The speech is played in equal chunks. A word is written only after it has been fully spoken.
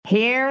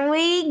Here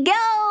we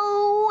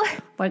go.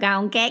 We're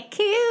gonna get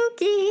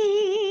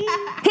kooky.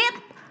 Hip,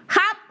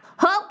 hop,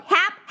 hope,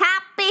 hap,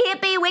 happy,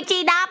 hippie,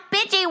 witchy, dop,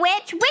 bitchy,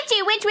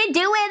 witchy, witch, we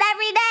do it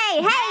every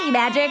day. Hey,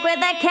 Magic with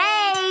a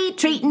K,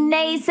 treating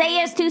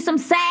naysayers to some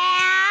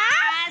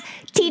sass.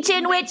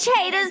 Teaching witch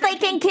haters they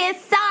can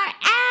kiss our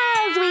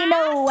ass. We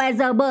know as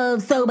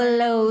above, so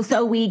below,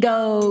 so we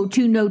go.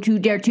 To know, to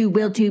dare, to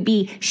will, to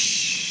be.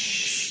 Shh.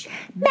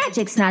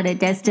 Magic's not a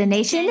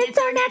destination, it's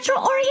our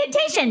natural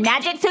orientation.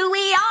 Magic's who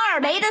we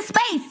are, made of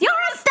space, you're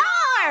a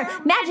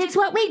star. Magic's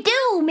what we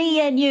do,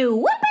 me and you.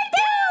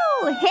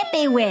 Whoop-a-doo!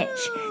 Hippie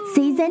Witch,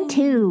 Season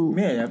 2.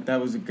 Man,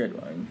 that was a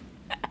good one.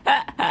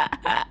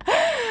 Hi,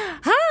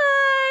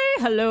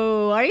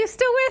 hello, are you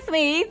still with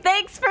me?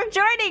 Thanks for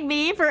joining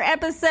me for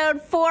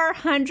episode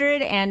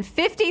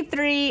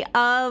 453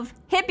 of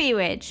Hippie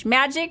Witch,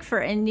 Magic for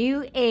a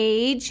New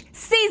Age,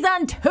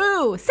 Season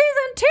 2.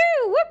 Season 2,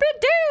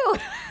 whoop-a-doo!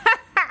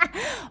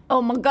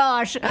 Oh my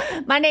gosh,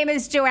 my name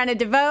is Joanna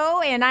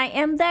DeVoe, and I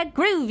am the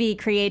groovy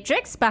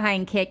creatrix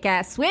behind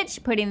Kick-Ass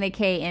Witch, putting the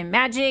K in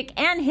Magic,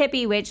 and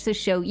Hippie Witch, the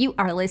show you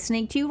are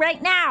listening to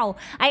right now.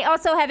 I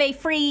also have a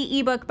free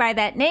ebook by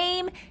that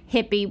name,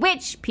 Hippie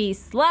Witch,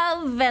 Peace,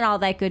 Love, and all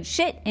that good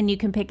shit, and you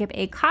can pick up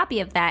a copy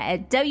of that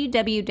at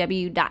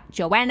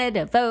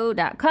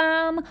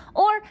www.joannadevoe.com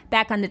or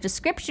back on the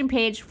description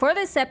page for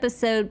this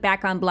episode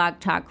back on Blog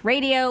Talk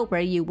Radio,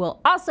 where you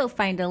will also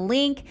find a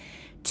link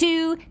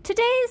to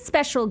today's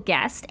special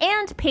guest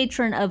and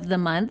patron of the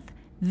month,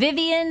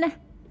 Vivian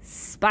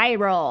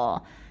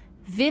Spiral.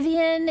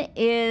 Vivian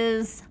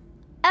is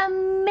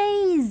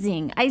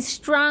amazing. I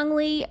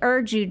strongly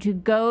urge you to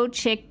go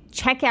check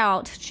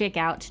out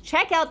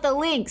the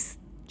links.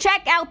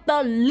 Check out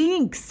the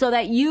links so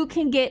that you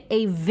can get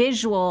a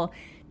visual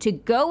to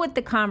go with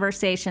the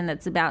conversation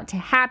that's about to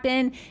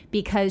happen,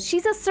 because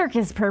she's a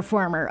circus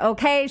performer,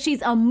 okay?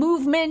 She's a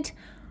movement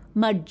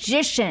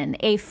magician,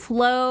 a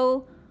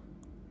flow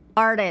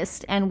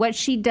artist, and what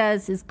she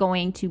does is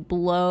going to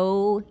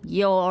blow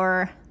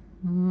your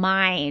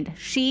mind.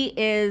 She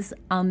is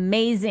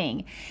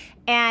amazing.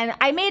 And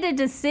I made a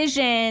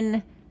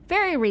decision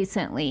very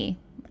recently.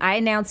 I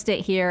announced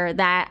it here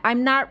that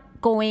I'm not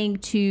going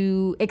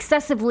to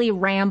excessively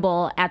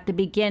ramble at the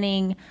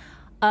beginning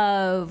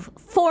of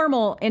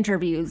formal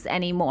interviews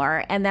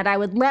anymore, and that I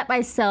would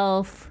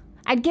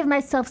I'd give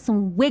myself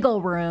some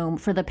wiggle room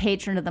for the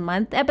Patron of the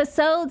Month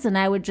episodes, and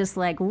I would just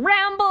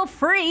ramble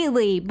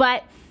freely.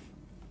 But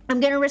I'm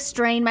going to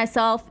restrain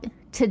myself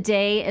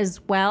today as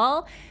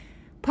well,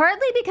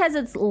 partly because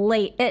it's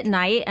late at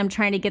night. I'm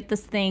trying to get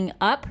this thing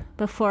up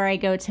before I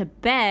go to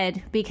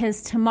bed,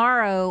 because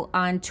tomorrow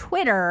on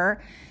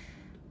Twitter,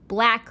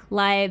 Black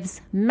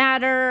Lives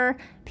Matter,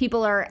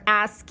 people are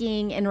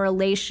asking in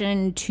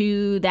relation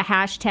to the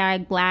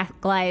hashtag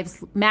Black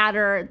Lives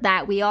Matter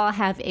that we all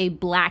have a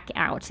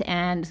blackout,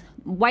 and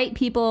white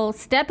people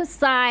step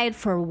aside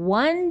for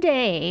one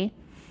day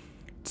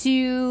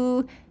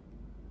to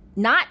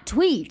not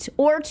tweet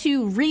or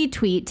to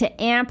retweet to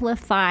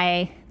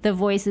amplify the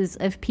voices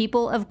of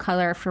people of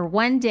color for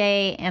one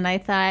day. And I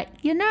thought,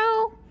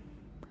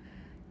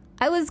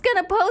 I was going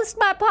to post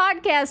my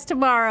podcast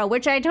tomorrow,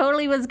 which I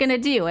totally was going to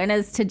do. And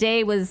as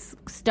today was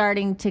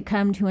starting to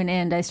come to an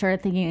end, I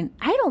started thinking,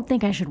 I don't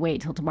think I should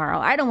wait till tomorrow.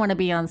 I don't want to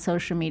be on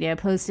social media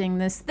posting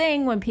this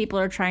thing when people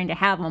are trying to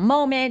have a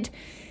moment.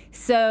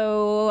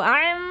 So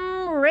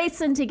I'm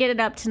racing to get it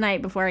up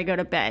tonight before I go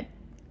to bed.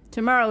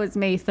 Tomorrow is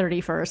May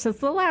 31st. It's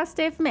the last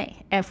day of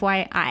May,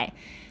 FYI.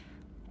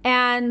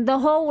 And the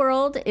whole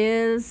world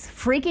is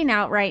freaking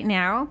out right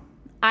now.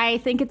 I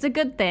think it's a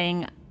good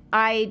thing.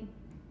 I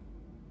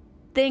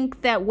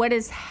think that what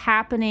is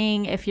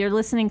happening, if you're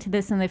listening to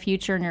this in the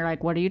future and you're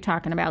like, what are you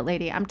talking about,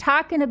 lady? I'm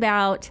talking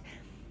about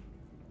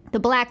the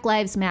Black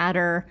Lives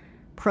Matter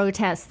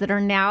protests that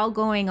are now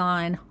going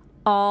on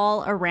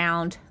all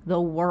around the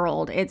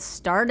world. It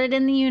started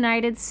in the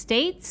United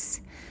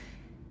States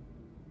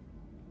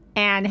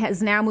and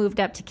has now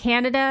moved up to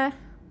Canada,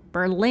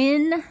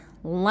 Berlin,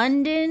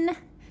 London.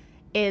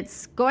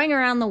 It's going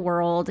around the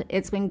world.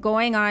 It's been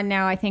going on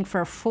now, I think,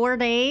 for 4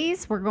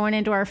 days. We're going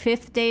into our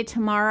 5th day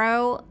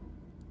tomorrow.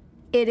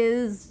 It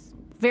is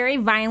very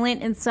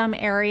violent in some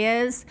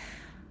areas.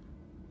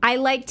 I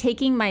like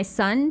taking my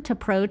son to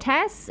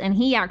protests, and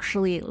he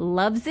actually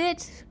loves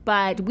it,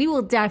 but we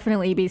will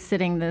definitely be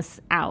sitting this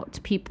out.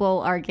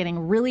 People are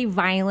getting really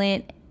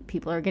violent.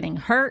 People are getting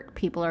hurt.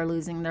 People are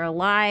losing their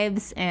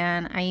lives,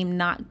 and I am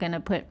not going to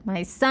put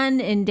my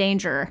son in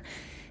danger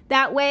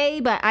that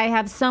way, but I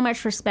have so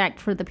much respect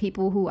for the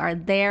people who are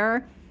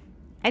there.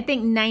 I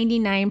think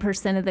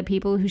 99% of the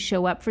people who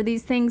show up for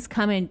these things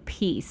come in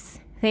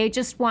peace. They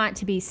just want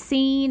to be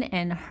seen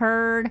and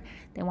heard.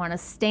 They want to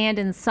stand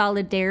in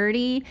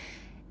solidarity,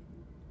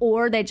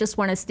 or they just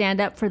want to stand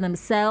up for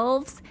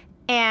themselves.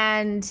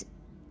 And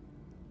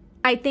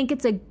I think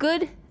it's a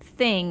good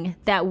thing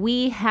that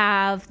we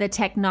have the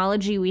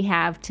technology we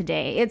have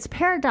today. It's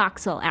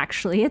paradoxical,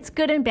 actually. It's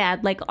good and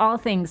bad, like all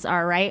things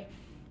are, right?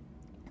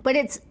 But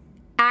it's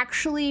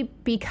actually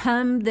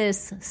become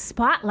this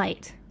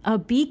spotlight a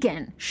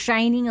beacon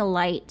shining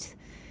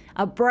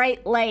a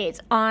bright light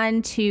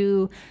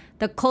onto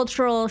the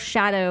cultural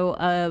shadow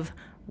of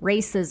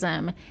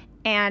racism.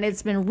 And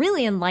it's been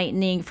really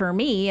enlightening for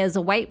me as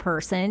a white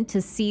person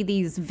to see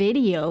these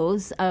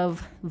videos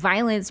of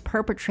violence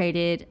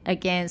perpetrated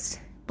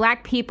against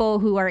Black people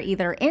who are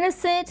either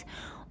innocent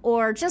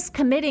or just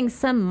committing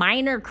some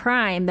minor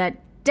crime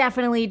that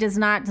definitely does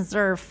not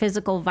deserve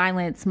physical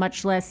violence,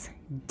 much less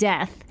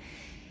death.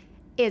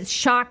 It's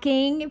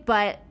shocking,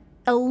 but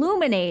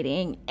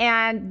illuminating.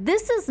 And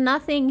this is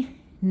nothing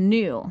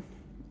new.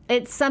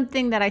 It's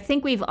something that I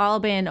think we've all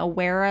been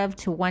aware of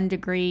to one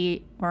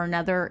degree or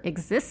another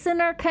exists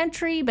in our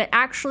country, but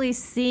actually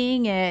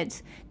seeing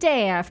it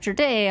day after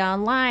day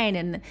online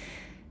and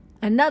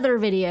another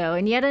video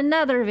and yet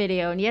another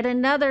video and yet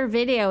another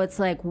video, it's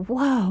like,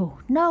 whoa,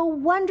 no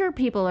wonder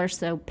people are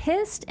so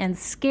pissed and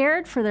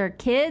scared for their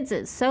kids.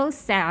 It's so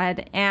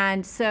sad.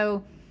 And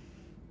so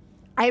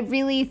I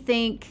really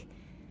think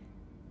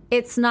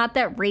it's not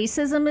that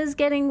racism is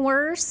getting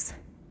worse.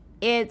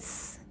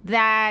 It's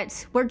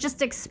that we're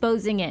just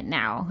exposing it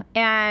now.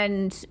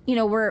 And, you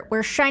know,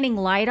 we're shining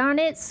light on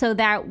it so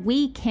that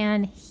we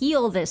can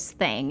heal this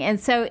thing. And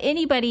so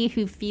anybody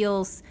who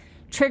feels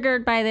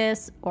triggered by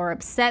this or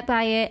upset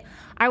by it,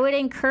 I would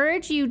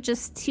encourage you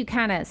just to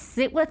kind of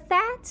sit with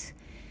that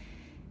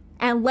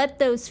and let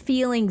those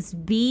feelings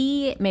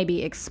be,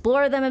 maybe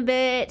explore them a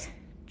bit,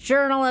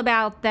 journal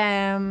about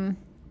them,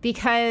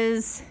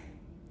 because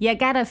you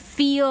gotta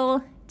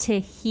feel to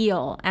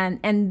heal.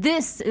 And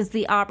this is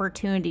the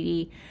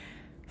opportunity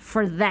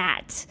for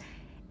that.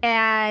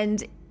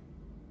 And,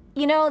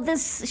 you know,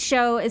 this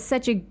show is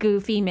such a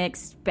goofy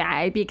mixed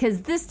bag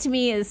because this to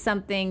me is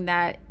something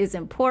that is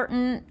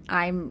important.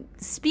 I'm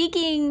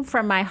speaking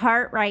from my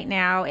heart right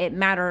now. It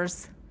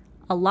matters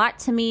a lot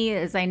to me,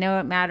 as I know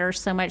it matters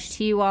so much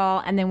to you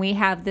all. And then we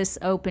have this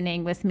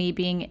opening with me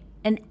being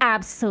an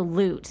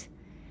absolute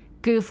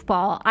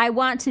goofball. I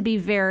want to be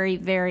very,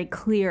 very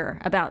clear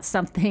about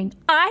something.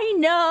 I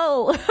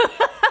know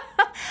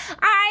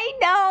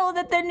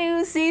that the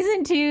new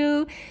season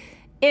 2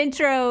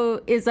 intro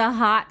is a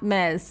hot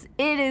mess.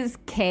 It is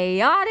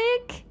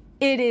chaotic.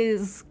 It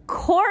is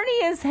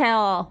corny as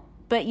hell.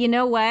 But you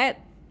know what?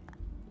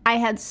 I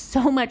had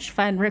so much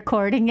fun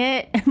recording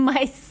it.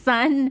 My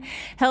son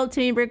helped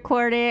me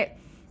record it.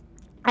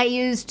 I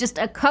used just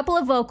a couple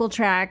of vocal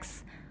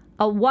tracks,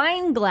 a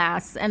wine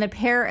glass, and a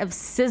pair of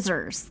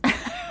scissors.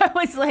 I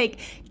was like,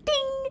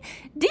 ding,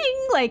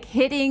 ding, like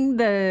hitting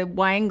the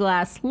wine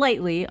glass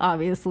lightly,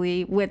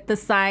 obviously, with the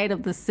side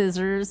of the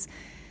scissors.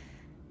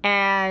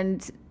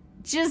 And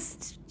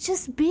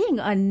just being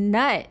a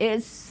nut.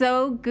 It's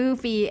so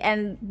goofy.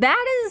 And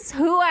that is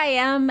who I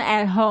am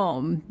at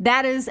home.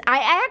 I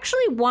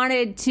actually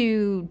wanted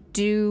to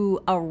do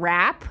a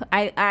rap.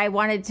 I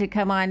wanted to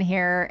come on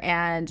here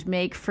and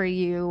make for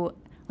you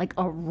like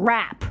a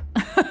rap,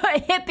 a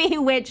hippie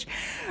witch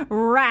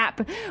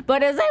rap.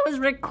 But as I was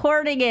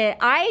recording it,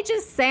 I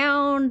just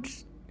am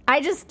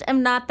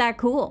not that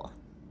cool.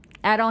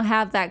 I don't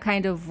have that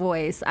kind of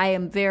voice. I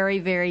am very,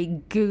 very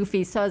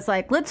goofy. So it's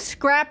like, let's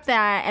scrap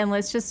that and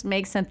let's just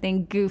make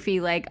something goofy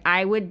like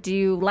I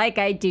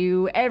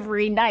do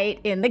every night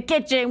in the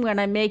kitchen when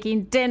I'm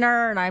making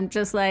dinner. And I'm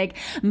just like,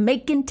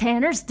 making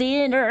Tanner's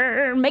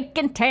dinner.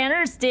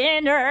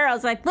 I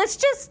was like, let's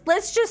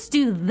just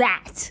do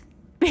that.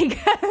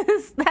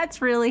 Because that's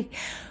really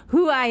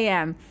who I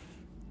am.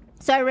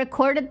 So I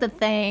recorded the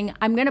thing.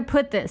 I'm going to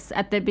put this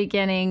at the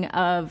beginning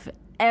of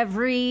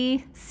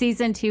every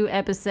season 2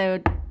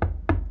 episode.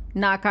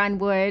 Knock on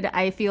wood.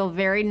 I feel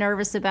very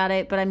nervous about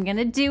it, but I'm going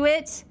to do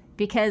it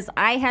because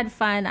I had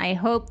fun. I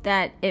hope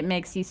that it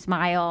makes you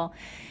smile.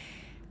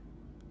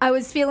 I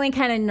was feeling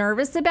kind of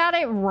nervous about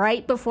it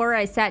right before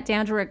I sat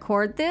down to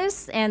record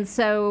this. And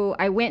so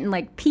I went and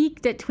like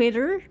peeked at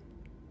Twitter.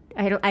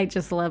 I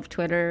just love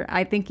Twitter.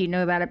 I think you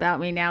know that about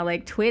me now.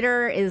 Like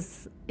Twitter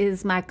is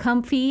my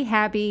comfy,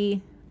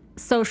 happy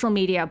social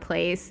media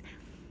place.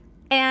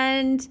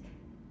 And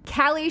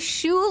Callie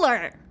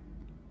Schuler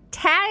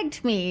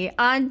tagged me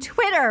on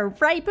Twitter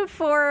right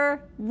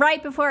before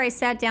I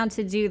sat down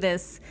to do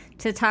this,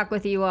 to talk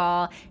with you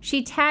all.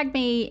 She tagged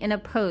me in a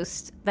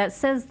post that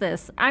says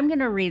this. I'm going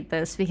to read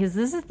this because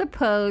this is the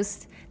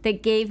post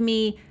that gave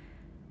me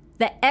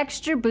the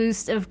extra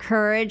boost of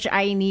courage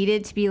I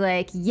needed to be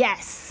like,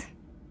 yes,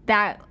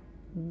 that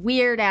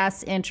weird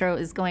ass intro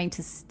is going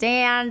to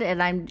stand,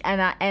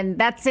 and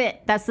that's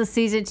it. That's the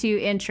season 2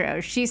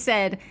 intro. She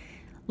said,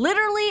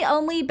 literally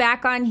only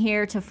back on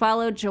here to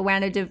follow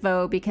Joanna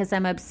DeVoe because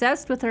I'm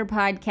obsessed with her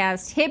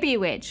podcast, Hippie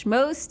Witch.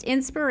 Most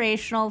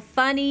inspirational,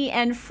 funny,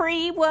 and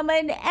free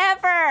woman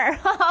ever.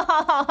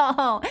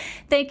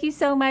 Thank you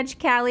so much,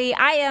 Callie.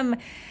 I am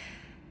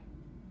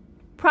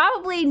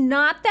probably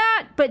not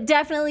that, but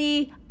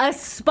definitely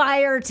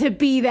aspire to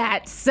be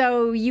that.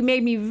 So you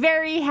made me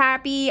very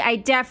happy. I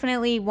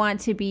definitely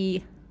want to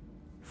be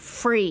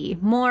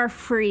more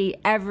free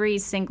every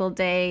single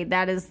day.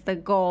 That is the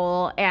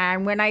goal.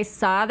 And when I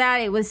saw that,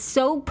 it was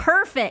so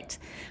perfect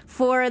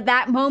for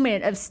that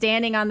moment of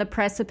standing on the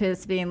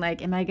precipice being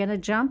like, am I going to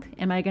jump?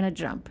 Am I going to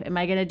jump? Am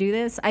I going to do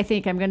this? I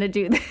think I'm going to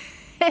do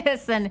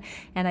this. And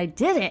I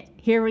did it.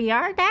 Here we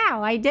are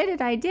now. I did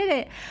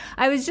it.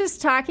 I was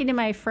just talking to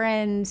my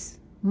friend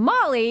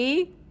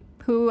Molly,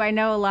 who I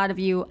know a lot of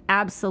you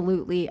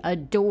absolutely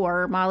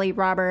adore, Molly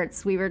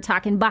Roberts. We were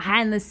talking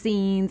behind the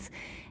scenes,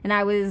 and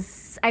I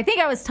think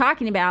I was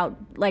talking about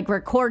like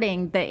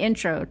recording the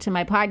intro to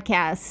my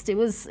podcast. It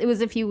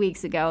was a few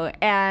weeks ago,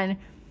 and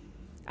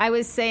I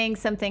was saying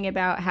something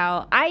about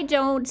how I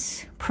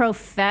don't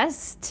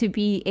profess to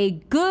be a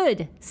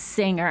good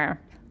singer.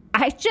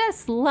 I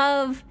just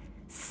love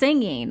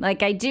singing.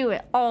 Like, I do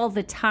it all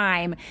the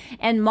time.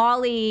 And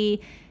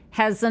Molly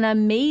has an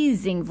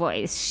amazing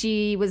voice.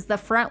 She was the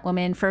front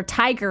woman for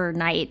Tiger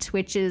Night,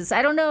 which is,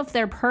 I don't know if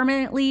they're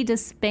permanently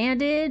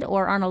disbanded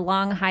or on a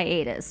long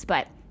hiatus,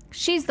 but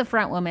she's the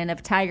front woman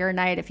of Tiger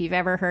Night. If you've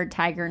ever heard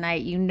Tiger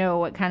Night, you know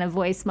what kind of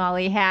voice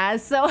Molly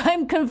has. So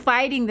I'm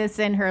confiding this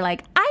in her,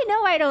 like, I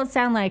know I don't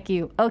sound like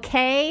you,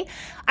 okay?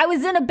 I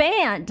was in a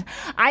band.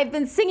 I've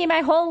been singing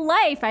my whole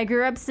life. I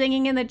grew up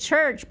singing in the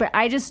church, but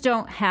I just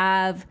don't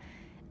have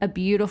a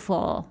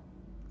beautiful,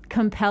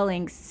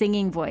 compelling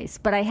singing voice.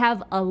 But I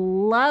have a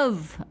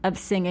love of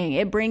singing.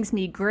 It brings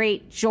me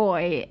great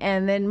joy.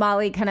 And then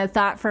Molly kind of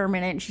thought for a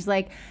minute, and she's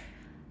like,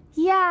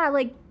 yeah,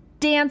 like,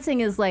 dancing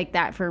is like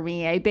that for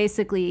me. I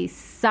basically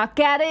suck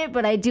at it,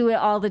 but I do it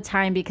all the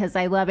time because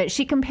I love it.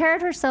 She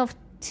compared herself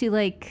to,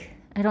 like,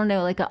 I don't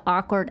know, like an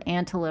awkward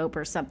antelope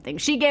or something.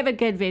 She gave a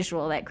good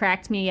visual that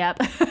cracked me up.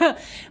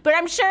 But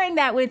I'm sharing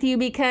that with you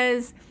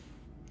because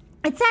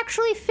it's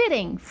actually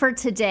fitting for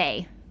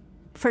today,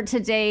 for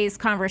today's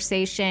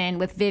conversation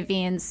with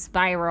Vivian's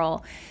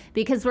Spiral,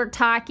 because we're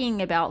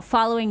talking about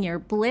following your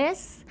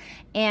bliss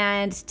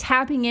and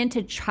tapping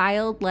into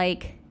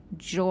childlike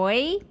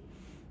joy.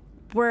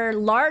 We're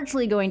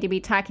largely going to be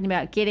talking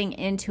about getting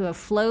into a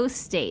flow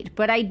state,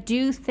 but I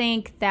do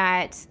think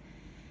that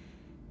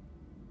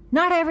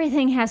not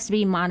everything has to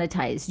be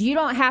monetized. You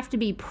don't have to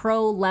be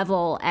pro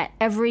level at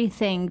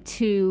everything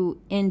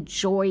to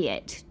enjoy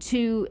it,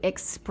 to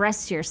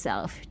express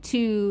yourself,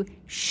 to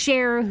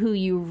share who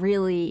you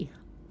really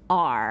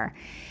are.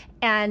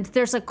 And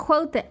there's a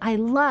quote that I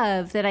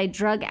love that I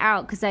drug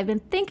out because I've been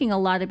thinking a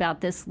lot about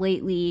this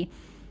lately.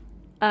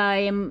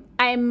 I've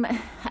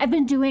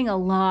been doing a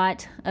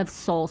lot of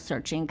soul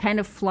searching, kind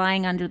of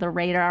flying under the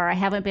radar. I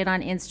haven't been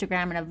on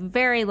Instagram in a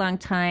very long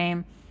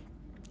time.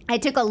 I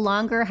took a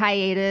longer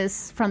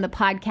hiatus from the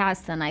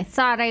podcast than I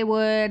thought I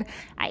would.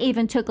 I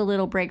even took a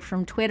little break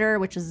from Twitter,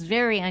 which is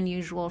very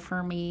unusual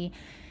for me.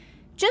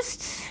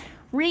 Just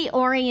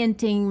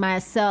reorienting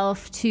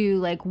myself to,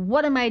 like,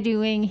 what am I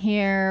doing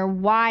here?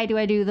 Why do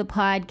I do the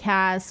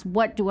podcast?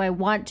 What do I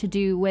want to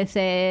do with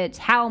it?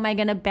 How am I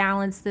going to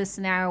balance this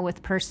now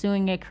with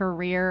pursuing a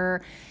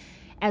career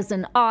as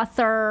an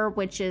author,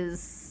 which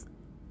is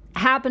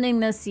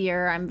happening this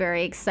year? I'm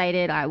very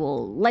excited. I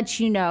will let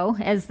you know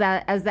as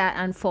that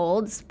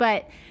unfolds.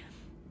 But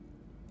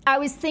I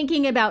was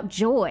thinking about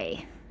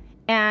joy.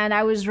 And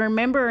I was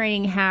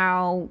remembering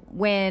how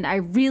when I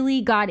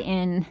really got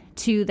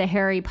into the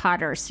Harry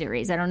Potter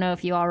series, I don't know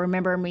if you all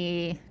remember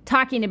me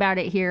talking about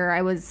it here,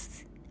 I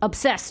was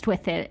obsessed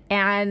with it.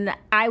 And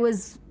I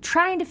was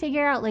trying to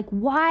figure out, like,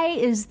 why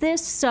is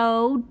this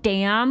so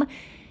damn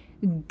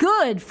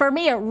good? For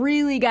me, it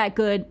really got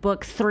good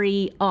book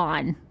 3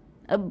 on.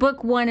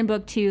 Book 1 and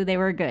book 2, they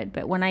were good.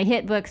 But when I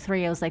hit book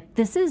 3, I was like,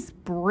 this is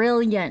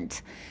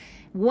brilliant.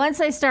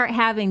 Once I start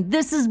having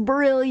this is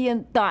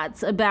brilliant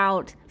thoughts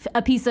about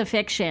a piece of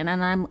fiction,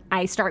 and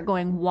I start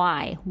going,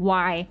 why?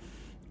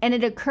 And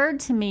it occurred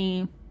to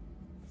me,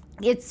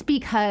 it's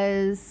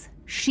because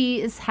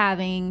she is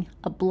having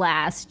a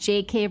blast.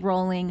 J.K.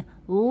 Rowling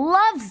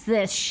loves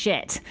this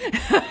shit.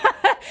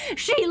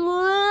 She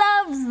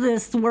loves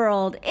this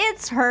world.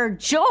 It's her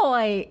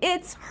joy.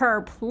 It's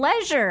her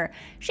pleasure.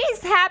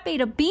 She's happy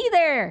to be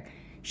there.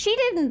 She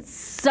didn't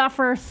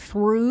suffer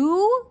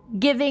through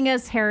giving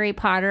us Harry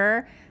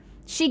Potter.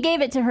 She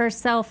gave it to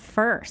herself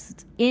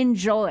first, in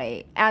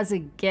joy, as a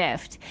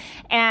gift.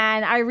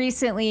 And I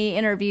recently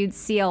interviewed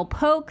C.L.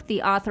 Polk,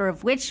 the author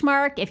of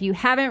Witchmark. If you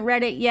haven't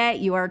read it yet,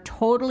 you are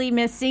totally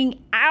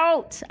missing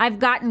out. I've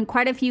gotten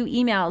quite a few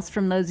emails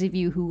from those of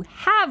you who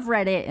have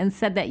read it and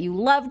said that you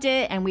loved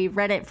it. And we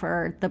read it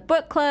for the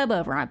book club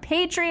over on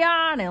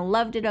Patreon and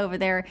loved it over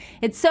there.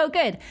 It's so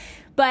good.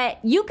 But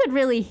you could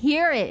really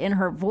hear it in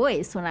her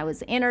voice when I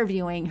was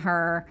interviewing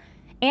her.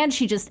 And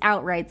she just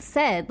outright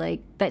said,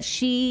 like, that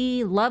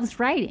she loves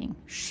writing.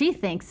 She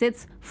thinks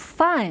it's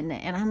fun.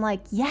 And I'm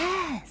like,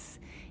 yes.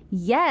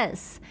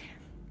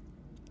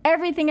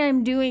 Everything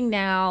I'm doing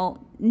now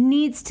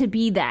needs to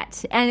be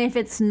that. And if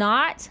it's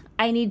not,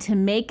 I need to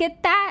make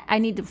it that. I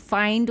need to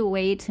find a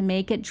way to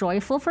make it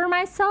joyful for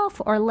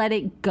myself or let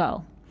it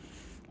go.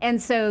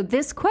 And so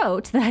this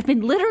quote that I've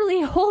been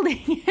literally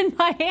holding in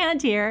my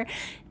hand here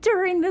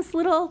during this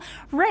little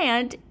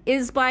rant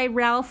is by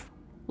Ralph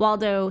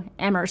Waldo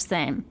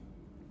Emerson.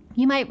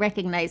 You might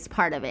recognize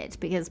part of it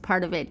because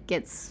part of it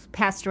gets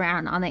passed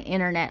around on the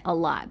internet a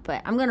lot,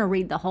 but I'm going to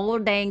read the whole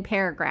dang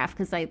paragraph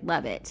because I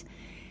love it.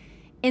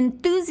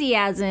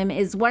 Enthusiasm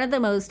is one of the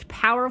most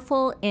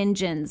powerful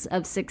engines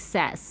of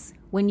success.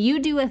 When you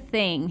do a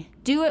thing,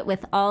 do it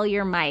with all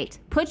your might.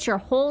 Put your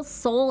whole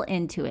soul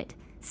into it.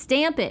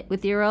 Stamp it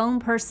with your own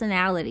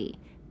personality.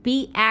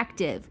 Be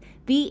active.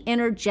 Be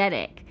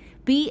energetic.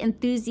 Be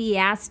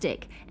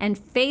enthusiastic and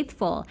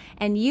faithful,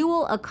 and you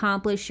will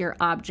accomplish your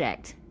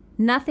object.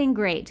 Nothing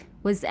great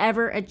was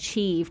ever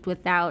achieved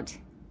without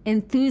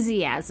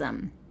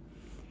enthusiasm.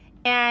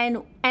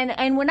 And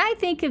when I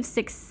think of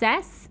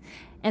success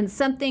and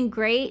something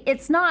great,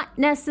 it's not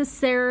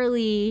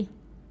necessarily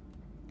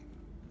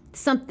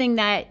something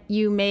that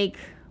you make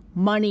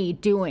money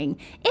doing.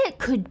 It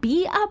could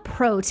be a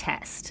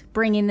protest,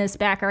 bringing this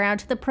back around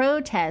to the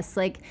protests.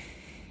 Like,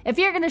 if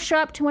you're going to show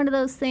up to one of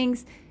those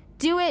things,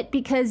 do it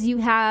because you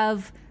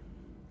have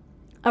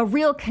a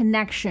real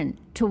connection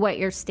to what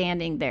you're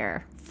standing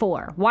there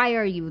for. Why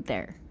are you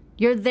there?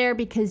 You're there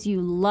because you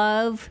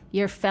love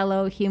your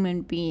fellow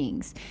human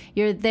beings.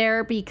 You're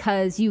there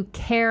because you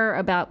care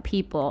about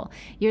people.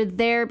 You're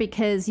there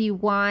because you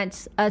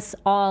want us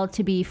all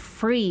to be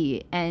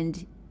free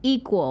and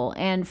equal,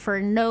 and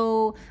for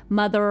no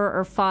mother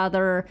or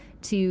father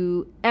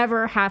to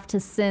ever have to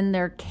send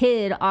their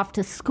kid off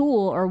to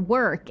school or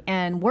work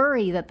and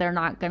worry that they're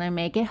not going to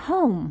make it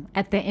home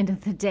at the end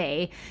of the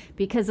day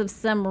because of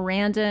some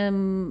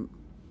random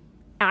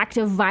act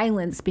of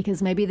violence,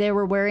 because maybe they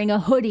were wearing a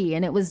hoodie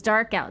and it was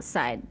dark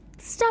outside.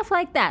 Stuff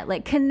like that.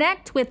 Like,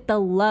 connect with the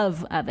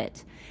love of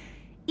it.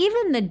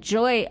 Even the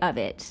joy of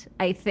it,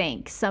 I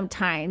think,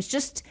 sometimes.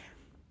 Just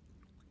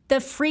the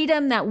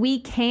freedom that we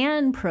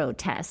can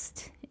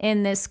protest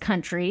in this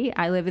country.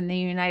 I live in the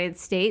United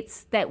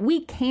States. That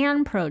we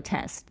can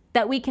protest.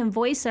 That we can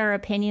voice our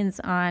opinions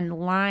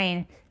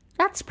online.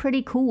 That's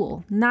pretty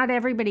cool. Not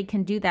everybody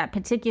can do that,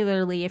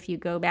 particularly if you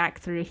go back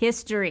through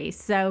history.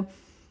 So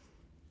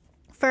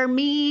for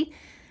me,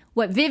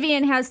 what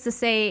Vivian has to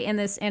say in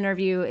this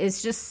interview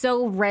is just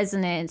so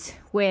resonant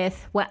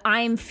with what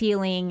I'm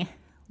feeling,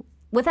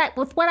 with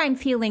what I'm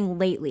feeling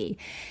lately.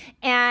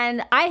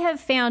 And I have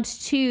found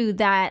too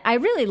that I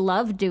really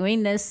love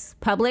doing this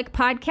public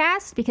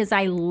podcast because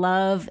I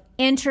love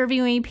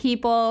interviewing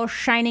people,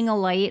 shining a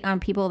light on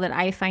people that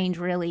I find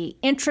really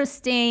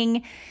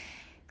interesting.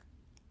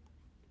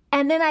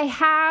 And then I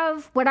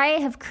have what I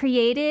have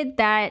created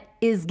that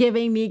is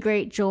giving me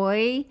great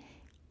joy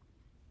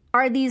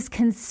are these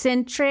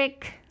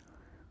concentric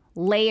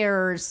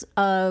layers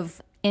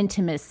of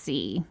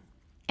intimacy.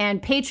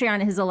 And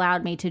Patreon has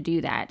allowed me to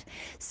do that.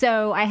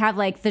 So I have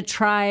like the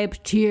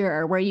tribe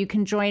tier where you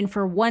can join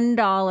for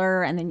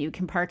 $1 and then you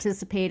can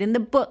participate in the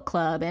book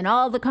club and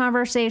all the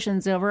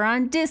conversations over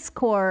on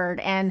Discord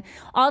and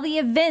all the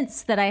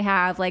events that I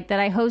have, like that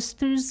I host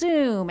through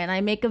Zoom, and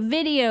I make a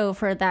video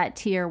for that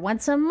tier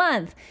once a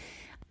month.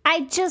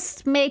 I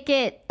just make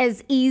it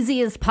as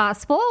easy as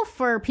possible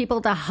for people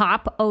to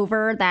hop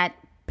over that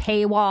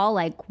paywall,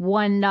 like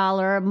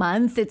 $1 a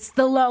month. It's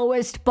the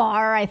lowest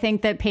bar I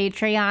think that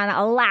Patreon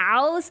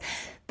allows,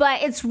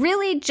 but it's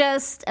really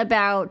just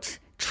about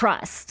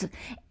trust.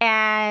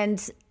 And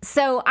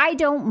so I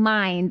don't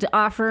mind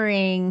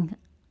offering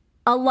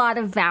a lot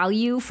of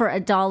value for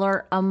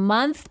 $1 a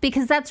month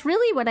because that's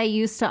really what I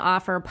used to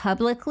offer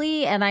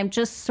publicly. And I'm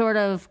just sort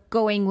of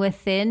going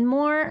within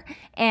more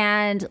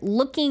and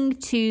looking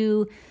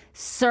to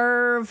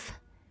serve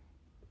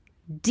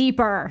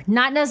deeper,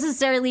 not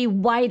necessarily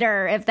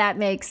wider, if that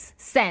makes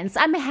sense.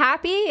 I'm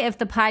happy if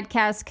the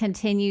podcast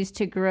continues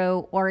to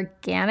grow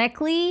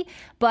organically,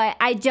 but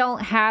I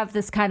don't have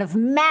this kind of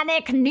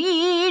manic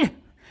need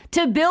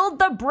to build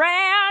the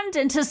brand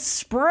and to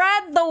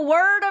spread the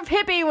word of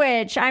Hippie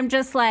Witch. I'm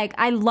just like,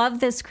 I love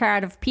this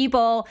crowd of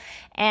people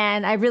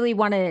and I really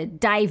want to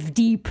dive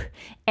deep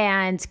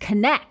and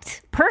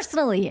connect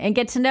personally and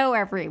get to know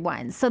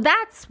everyone. So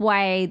that's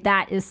why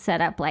that is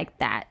set up like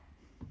that.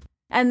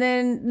 And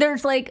then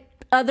there's like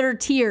other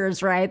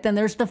tiers, right? Then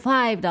there's the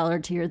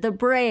 $5 tier, the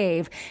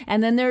Brave.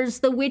 And then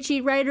there's the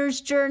Witchy Writer's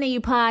Journey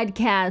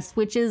podcast,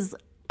 which is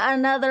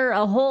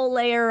a whole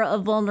layer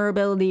of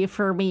vulnerability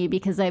for me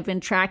because I've been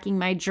tracking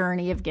my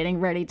journey of getting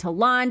ready to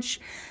launch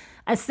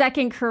a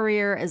second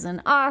career as an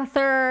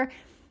author.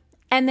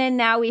 And then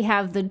now we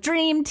have the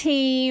Dream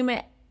Team,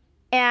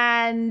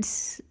 and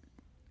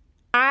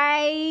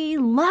I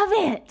love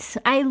it.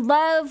 I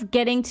love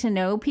getting to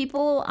know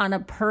people on a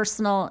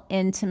personal,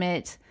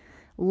 intimate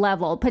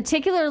level,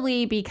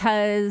 particularly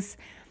because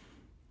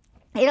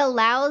it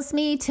allows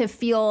me to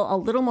feel a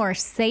little more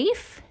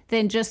safe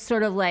than just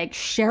sort of like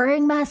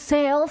sharing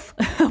myself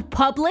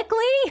publicly.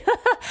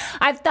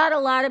 I've thought a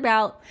lot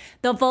about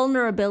the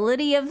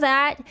vulnerability of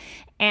that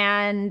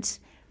and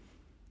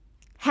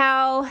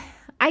how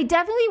I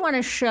definitely want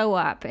to show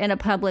up in a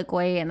public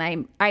way,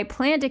 and I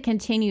plan to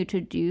continue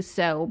to do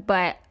so,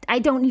 but I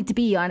don't need to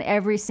be on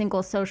every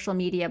single social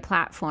media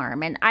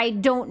platform, and I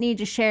don't need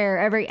to share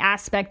every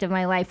aspect of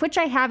my life, which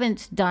I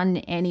haven't done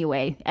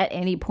anyway at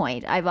any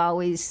point. I've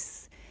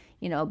always,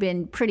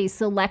 been pretty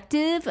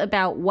selective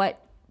about what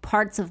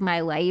parts of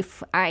my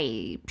life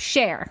I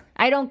share.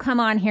 I don't come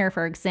on here,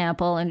 for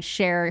example, and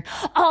share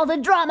all the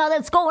drama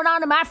that's going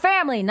on in my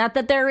family. Not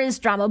that there is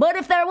drama, but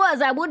if there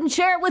was, I wouldn't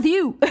share it with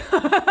you.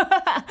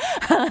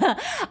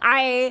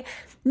 I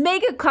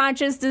make a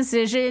conscious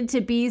decision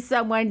to be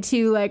someone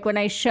to, like, when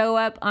I show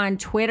up on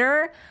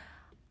Twitter,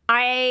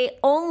 I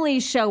only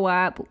show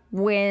up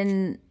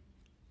when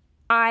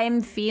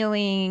I'm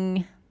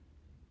feeling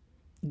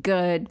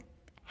good,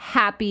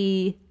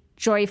 happy,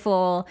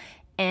 joyful,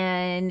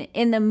 and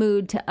in the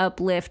mood to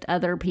uplift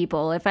other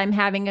people. If I'm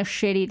having a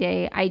shitty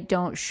day, I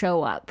don't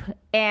show up.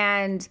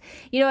 And,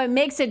 it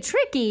makes it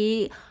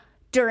tricky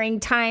during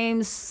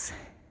times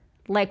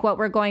like what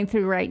we're going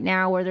through right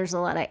now, where there's a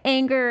lot of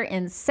anger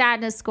and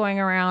sadness going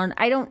around.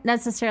 I don't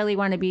necessarily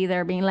want to be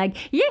there being like,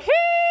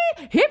 yee-hee,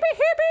 hippie,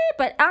 hippie.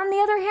 But on the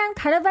other hand,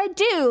 kind of I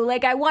do.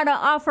 Like, I want to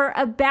offer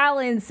a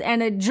balance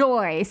and a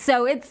joy.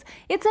 So it's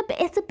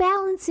a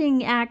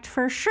balancing act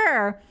for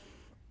sure.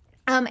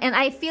 And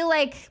I feel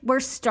like we're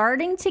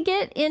starting to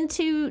get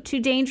into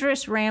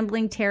dangerous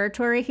rambling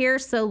territory here.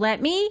 So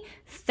let me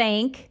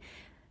thank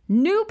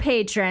new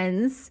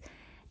patrons,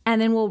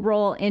 and then we'll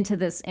roll into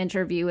this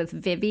interview with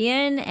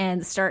Vivian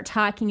and start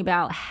talking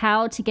about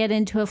how to get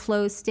into a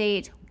flow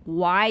state,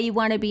 why you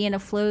want to be in a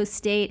flow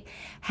state,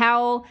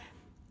 how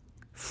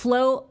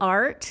flow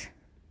art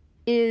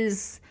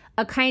is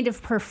a kind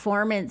of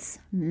performance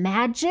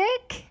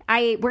magic.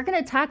 We're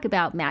going to talk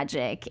about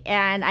magic,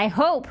 and I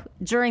hope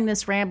during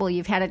this ramble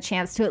you've had a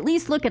chance to at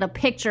least look at a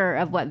picture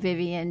of what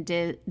Vivian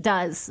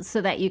does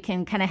so that you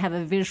can kind of have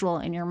a visual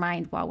in your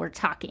mind while we're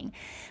talking.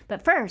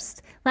 But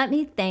first, let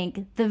me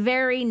thank the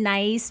very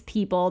nice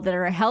people that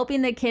are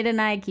helping the kid and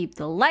I keep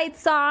the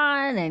lights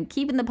on and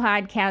keeping the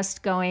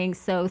podcast going.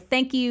 So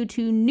thank you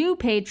to new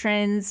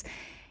patrons.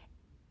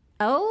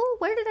 Oh,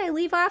 where did I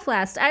leave off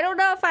last? I don't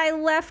know if I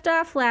left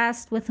off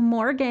last with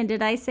Morgan.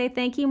 Did I say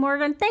thank you,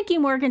 Morgan? Thank you,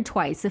 Morgan,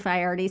 twice if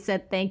I already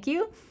said thank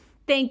you.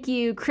 Thank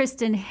you,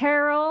 Kristen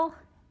Harrell,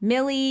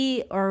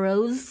 Millie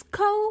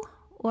Orozco.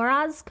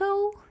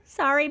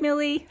 Sorry,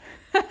 Millie.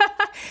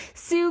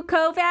 Sue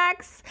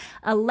Kovacs,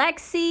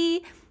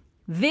 Alexi,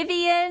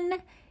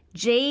 Vivian,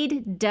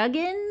 Jade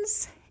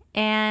Duggins,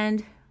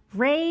 and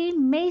Ray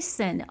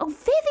Mason. Oh,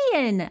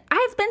 Vivian!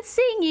 I've been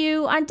seeing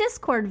you on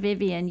Discord,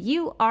 Vivian.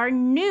 You are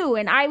new,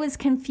 and I was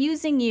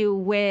confusing you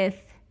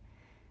with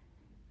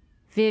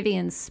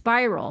Vivian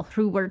Spiral,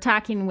 who we're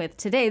talking with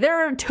today.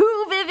 There are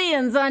two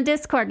Vivians on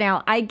Discord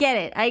now. I get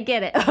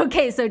it.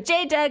 Okay, so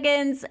Jay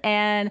Duggins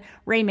and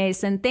Ray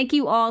Mason, thank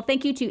you all.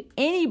 Thank you to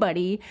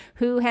anybody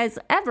who has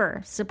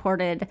ever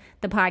supported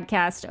the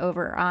podcast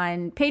over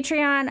on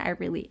Patreon. I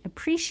really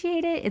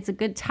appreciate it. It's a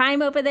good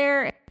time over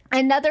there.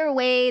 Another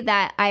way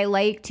that I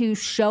like to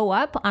show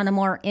up on a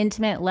more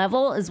intimate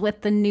level is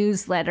with the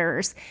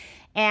newsletters.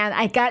 And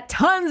I got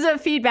tons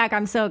of feedback.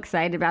 I'm so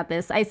excited about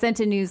this. I sent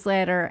a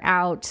newsletter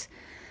out.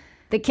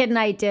 The kid and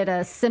I did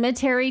a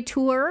cemetery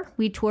tour.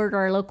 We toured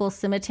our local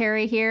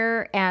cemetery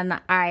here, and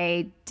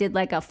I did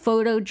like a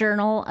photo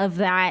journal of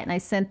that, and I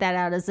sent that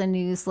out as a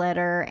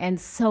newsletter,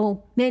 and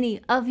so many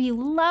of you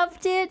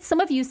loved it. Some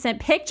of you sent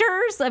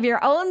pictures of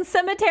your own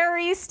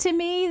cemeteries to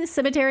me, the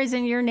cemeteries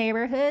in your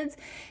neighborhoods.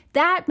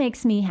 That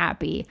makes me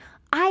happy.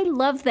 I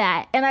love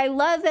that, and I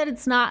love that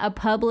it's not a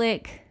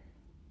public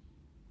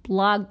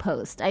blog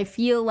post. I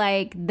feel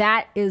like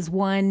that is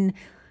one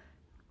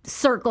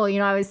circle.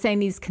 I was saying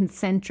these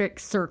concentric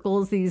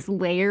circles, these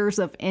layers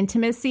of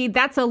intimacy.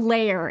 That's a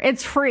layer.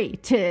 It's free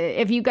to,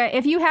 if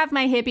you have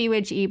my Hippie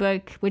Witch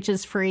ebook, which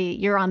is free,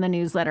 you're on the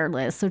newsletter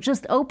list. So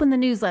just open the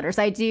newsletters.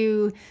 I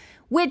do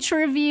witch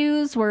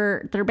reviews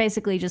where they're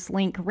basically just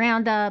link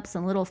roundups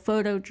and little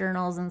photo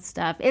journals and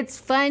stuff. It's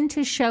fun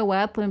to show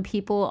up when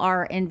people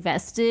are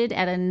invested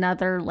at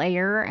another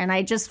layer. And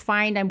I just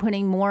find I'm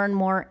putting more and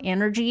more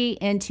energy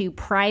into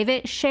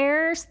private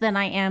shares than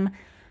I am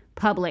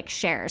public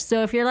shares.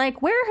 So if you're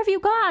like, where have you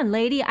gone,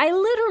 lady? I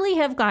literally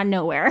have gone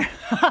nowhere.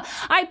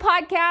 I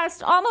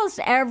podcast almost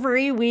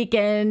every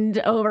weekend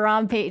over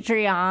on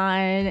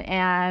Patreon,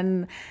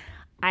 and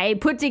I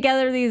put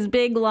together these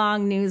big,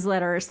 long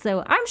newsletters.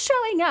 So I'm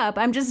showing up.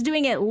 I'm just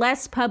doing it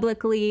less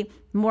publicly,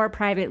 more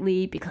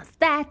privately, because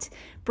that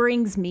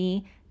brings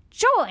me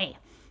joy.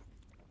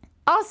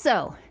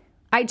 Also,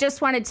 I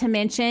just wanted to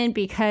mention,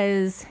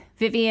 because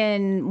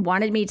Vivian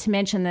wanted me to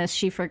mention this,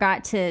 she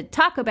forgot to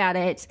talk about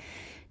it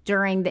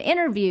during the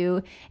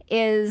interview,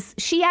 is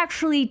she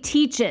actually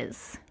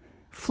teaches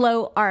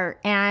flow art,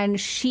 and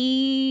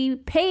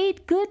she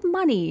paid good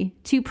money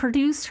to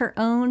produce her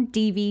own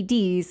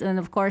DVDs. And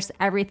of course,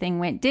 everything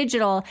went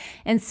digital.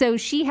 And so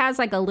she has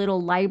like a little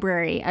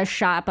library, a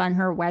shop on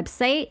her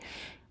website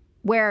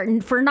where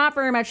for not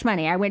very much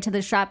money, I went to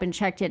the shop and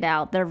checked it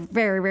out. They're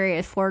very,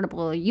 very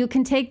affordable. You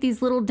can take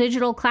these little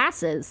digital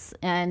classes,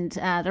 and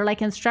they're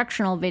like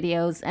instructional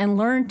videos, and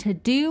learn to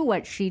do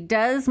what she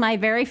does. My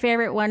very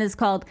favorite one is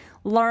called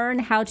Learn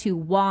How to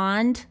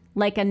Wand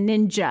Like a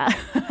Ninja.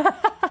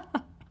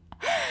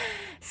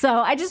 So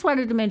I just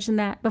wanted to mention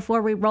that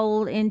before we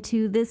roll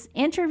into this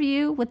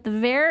interview with the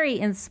very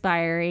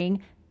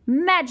inspiring,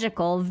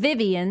 magical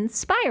Vivian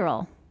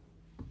Spiral.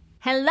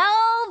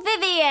 Hello,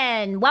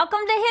 Vivian. Welcome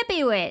to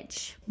Hippie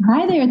Witch.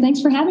 Hi there.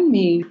 Thanks for having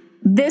me.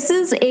 This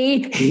is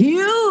a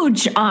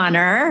huge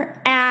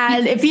honor.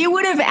 And if you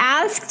would have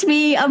asked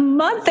me a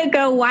month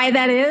ago why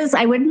that is,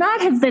 I would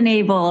not have been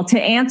able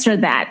to answer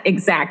that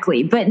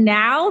exactly. But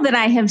now that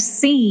I have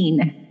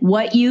seen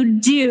what you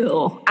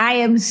do, I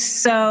am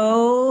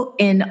so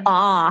in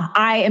awe.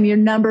 I am your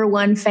number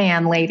one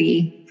fan,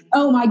 lady.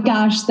 Oh my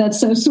gosh,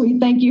 that's so sweet.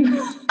 Thank you.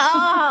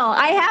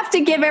 I have to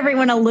give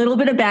everyone a little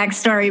bit of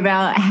backstory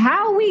about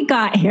how we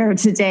got here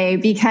today,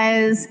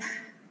 because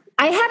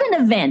I had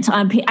an event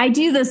I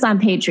do this on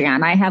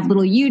Patreon. I have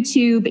little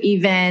YouTube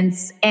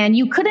events, and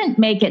you couldn't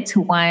make it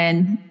to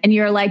one. And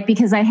you're like,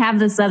 because I have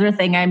this other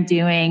thing I'm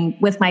doing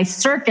with my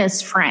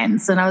circus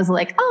friends. And I was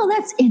like, oh,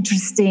 that's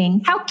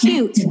interesting. How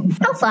cute.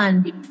 How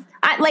fun.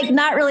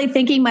 Not really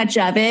thinking much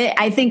of it.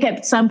 I think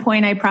at some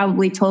point I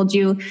probably told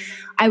you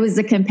I was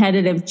a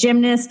competitive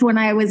gymnast when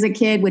I was a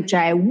kid, which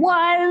I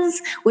was,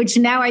 which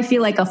now I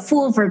feel like a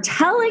fool for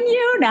telling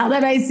you now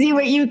that I see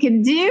what you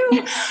can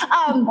do.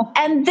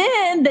 And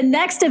then the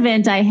next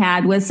event I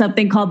had was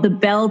something called the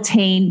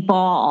Beltane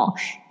Ball.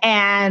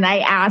 And I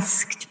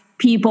asked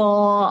people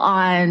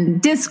on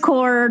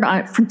Discord,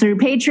 through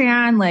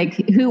Patreon,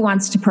 like, who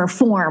wants to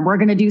perform? We're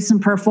going to do some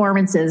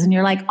performances. And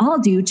you're like, I'll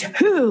do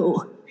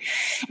 2.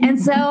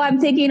 And so I'm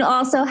thinking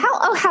also,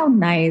 how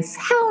nice,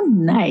 how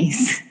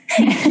nice.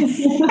 And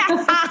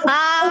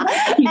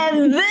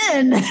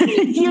then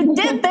you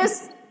did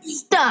this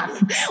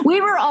stuff.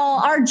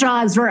 Our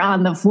jaws were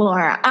on the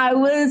floor. I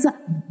was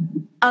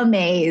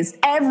amazed.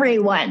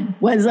 Everyone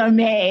was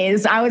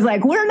amazed. I was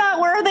like, we're not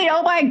worthy.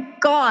 Oh my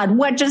God,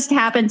 what just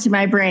happened to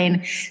my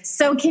brain?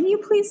 So can you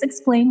please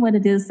explain what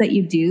it is that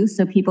you do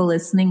so people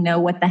listening know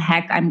what the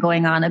heck I'm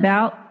going on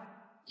about?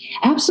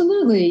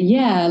 Absolutely.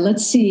 Yeah.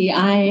 Let's see.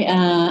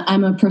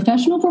 I'm a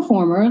professional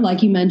performer,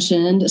 like you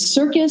mentioned, a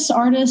circus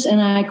artist,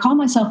 and I call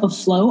myself a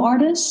flow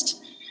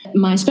artist.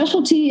 My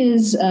specialty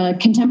is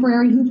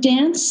contemporary hoop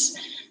dance,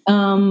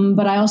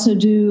 but I also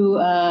do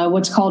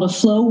what's called a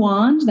flow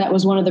wand. That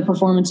was one of the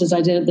performances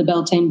I did at the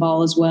Beltane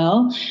Ball as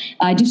well.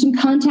 I do some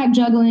contact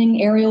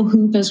juggling, aerial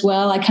hoop as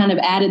well. I kind of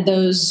added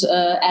those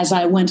as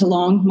I went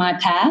along my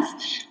path.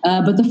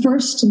 But the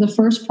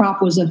first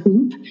prop was a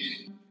hoop.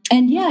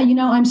 And yeah,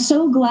 I'm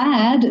so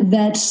glad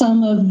that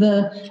some of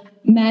the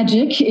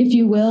magic, if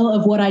you will,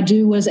 of what I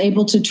do was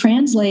able to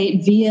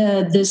translate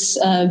via this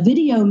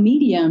video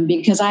medium,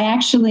 because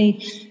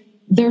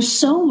there's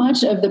so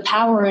much of the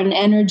power and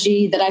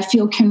energy that I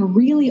feel can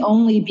really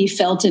only be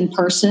felt in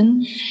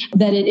person,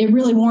 that it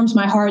really warms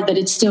my heart that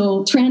it's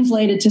still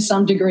translated to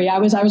some degree. I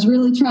was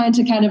really trying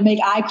to kind of make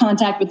eye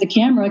contact with the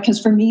camera,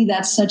 because for me,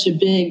 that's such a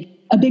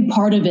big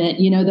part of it,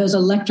 those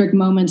electric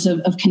moments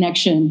of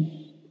connection.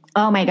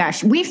 Oh my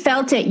gosh, we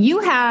felt it. You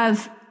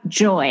have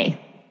joy.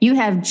 You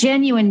have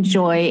genuine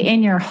joy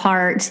in your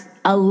heart,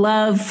 a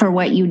love for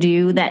what you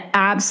do that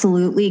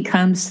absolutely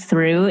comes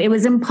through. It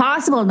was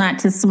impossible not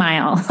to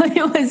smile.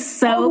 It was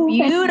so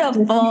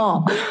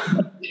beautiful.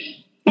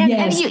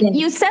 And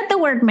you said the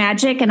word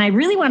magic, and I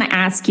really want to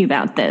ask you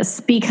about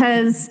this,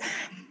 because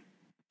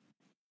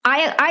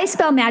I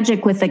spell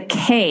magic with a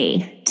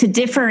K to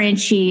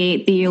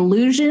differentiate the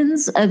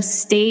illusions of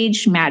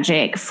stage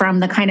magic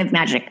from the kind of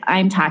magic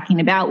I'm talking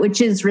about,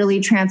 which is really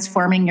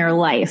transforming your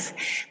life.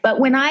 But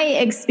when I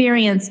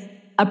experience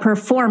a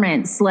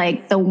performance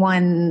like the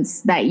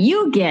ones that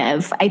you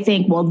give, I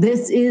think, well,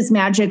 this is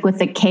magic with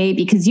a K,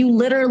 because you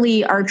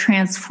literally are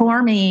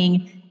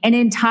transforming an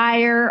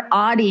entire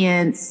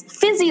audience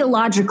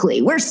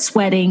physiologically. We're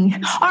sweating,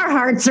 our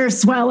hearts are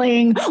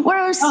swelling,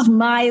 we're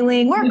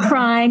smiling, we're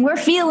crying, we're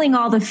feeling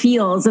all the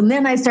feels. And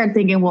then I start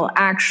thinking, well,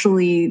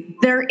 actually,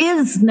 there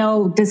is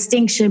no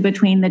distinction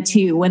between the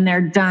two when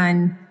they're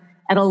done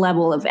at a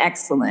level of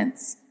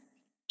excellence.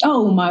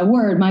 Oh, my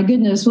word, my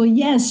goodness. Well,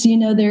 yes,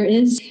 there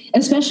is,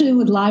 especially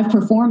with live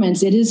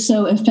performance, it is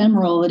so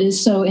ephemeral, it is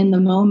so in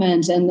the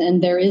moment,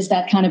 and there is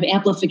that kind of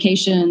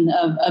amplification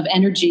of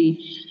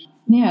energy.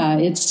 Yeah,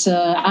 it's.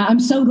 I'm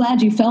so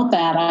glad you felt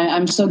that.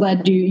 I'm so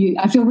glad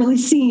I feel really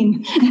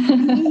seen.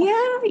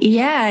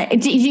 Yeah.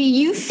 Do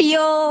you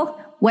feel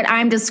what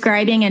I'm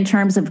describing in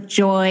terms of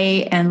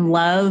joy and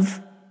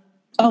love?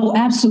 Oh,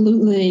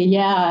 absolutely.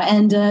 Yeah,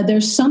 and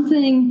there's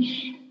something.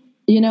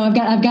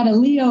 I've got a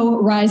Leo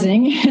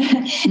rising.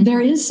 There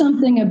is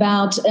something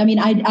about.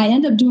 I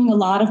end up doing a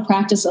lot of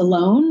practice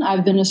alone.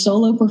 I've been a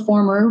solo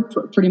performer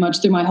pretty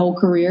much through my whole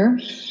career.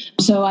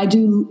 So I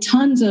do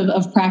tons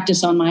of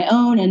practice on my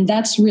own, and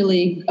that's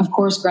really, of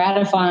course,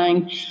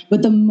 gratifying.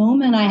 But the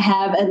moment I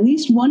have at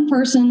least one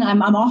person,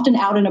 I'm often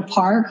out in a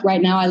park.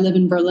 Right now I live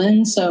in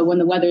Berlin, so when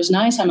the weather's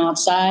nice, I'm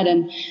outside,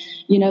 and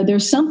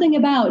there's something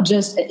about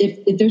just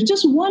if there's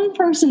just one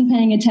person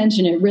paying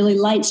attention, it really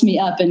lights me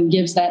up and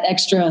gives that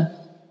extra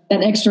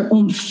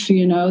oomph.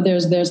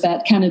 There's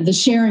that kind of the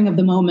sharing of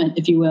the moment,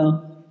 if you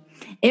will.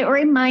 It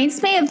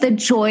reminds me of the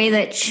joy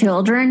that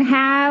children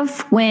have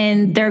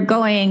when they're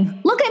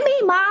going, look at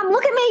me, mom,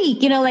 look at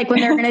me, like when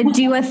they're going to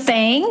do a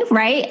thing,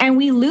 right? And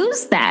we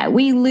lose that.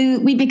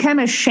 We become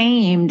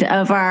ashamed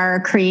of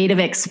our creative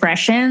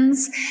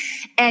expressions.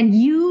 And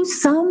you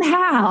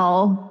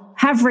somehow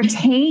have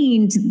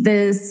retained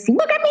this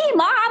look at me,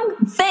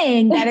 mom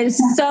thing that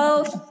is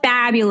so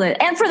fabulous.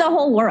 And for the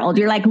whole world,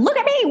 you're like, look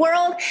at me,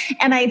 world.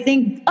 And I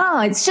think,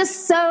 it's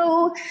just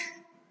so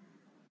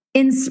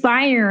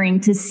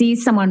inspiring to see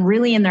someone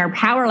really in their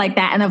power like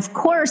that. And of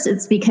course,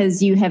 it's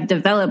because you have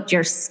developed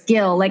your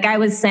skill. Like I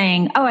was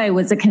saying, I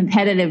was a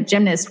competitive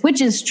gymnast,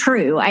 which is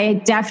true. I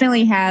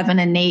definitely have an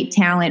innate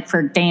talent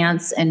for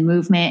dance and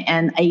movement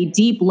and a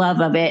deep love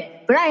of it,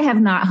 but I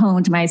have not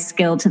honed my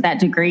skill to that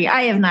degree.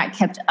 I have not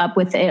kept up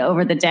with it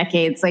over the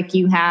decades like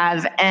you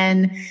have.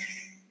 And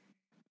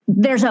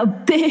there's a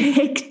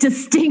big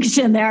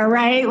distinction there,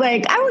 right?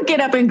 Like I would get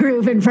up and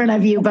groove in front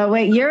of you, but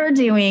what you're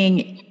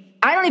doing,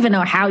 I don't even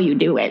know how you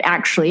do it,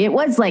 actually. It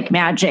was like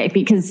magic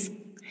because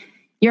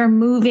you're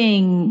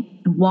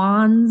moving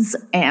wands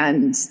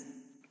and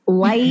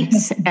light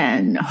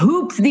and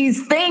hoops,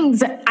 these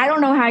things. I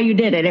don't know how you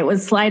did it. It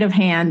was sleight of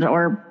hand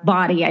or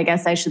body, I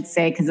guess I should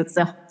say, because it's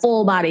a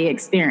full body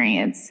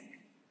experience.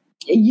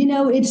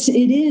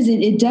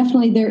 It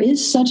definitely, there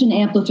is such an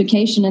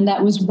amplification. And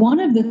that was one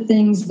of the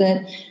things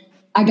that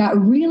I got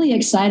really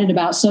excited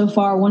about so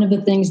far. One of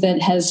the things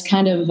that has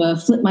kind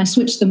of flipped my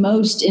switch the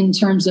most in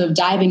terms of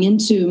diving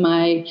into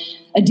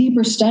a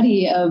deeper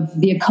study of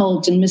the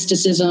occult and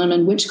mysticism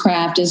and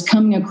witchcraft is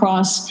coming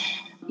across,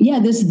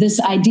 this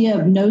idea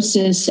of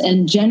gnosis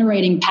and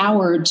generating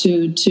power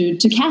to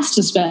cast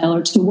a spell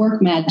or to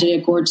work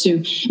magic or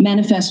to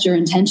manifest your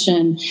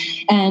intention.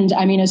 And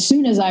I mean, as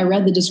soon as I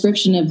read the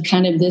description of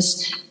kind of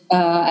this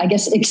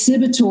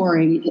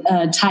exhibitory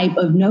type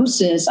of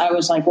gnosis, I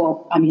was like,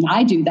 well, I mean,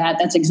 I do that.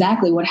 That's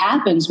exactly what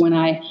happens when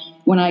I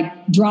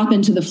drop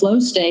into the flow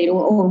state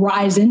or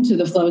rise into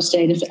the flow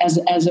state,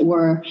 as it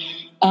were.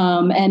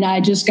 And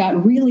I just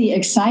got really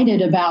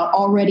excited about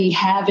already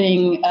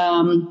having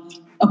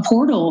a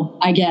portal,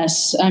 I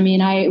guess. I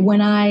mean,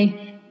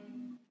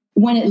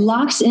 when it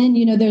locks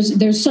in,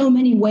 there's so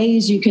many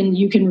ways you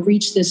can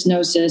reach this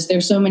gnosis.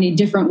 There's so many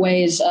different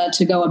ways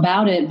to go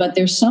about it, but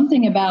there's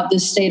something about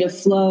this state of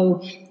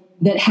flow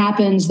that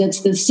happens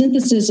that's the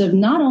synthesis of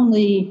not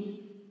only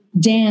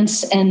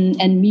dance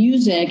and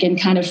music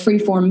and kind of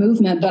free-form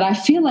movement, but I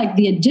feel like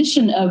the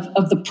addition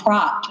of the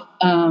prop,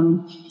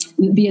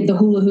 be it the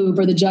hula hoop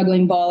or the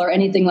juggling ball or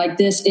anything like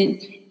this,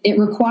 it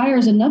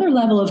requires another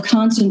level of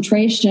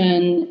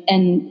concentration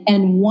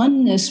and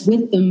oneness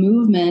with the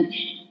movement,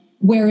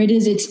 where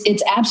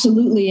it's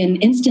absolutely an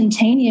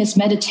instantaneous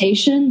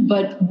meditation,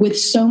 but with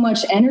so much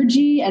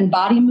energy and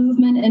body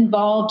movement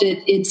involved,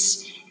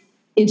 it's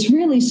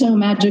really so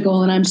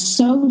magical. And I'm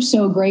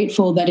so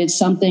grateful that it's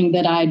something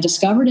that I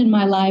discovered in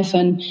my life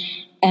and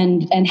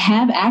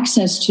have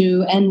access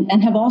to,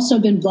 and have also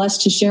been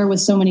blessed to share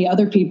with so many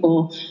other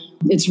people.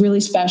 It's really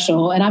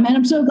special. And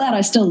I'm so glad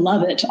I still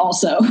love it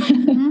also.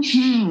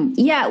 Mm-hmm.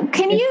 Yeah.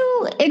 Can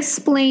you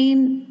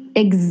explain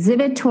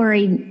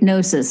exhibitory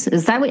gnosis?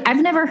 Is that what,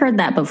 I've never heard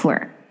that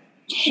before.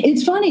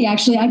 It's funny,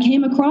 actually. I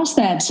came across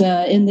that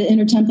in the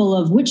Inner Temple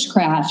of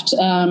Witchcraft.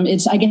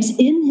 It's, I guess,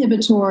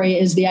 inhibitory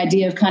is the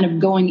idea of kind of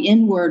going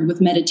inward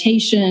with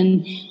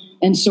meditation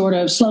and sort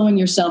of slowing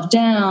yourself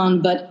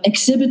down. But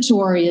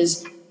exhibitory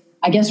is,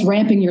 I guess,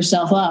 ramping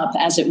yourself up,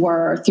 as it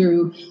were,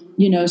 through,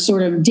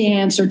 sort of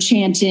dance or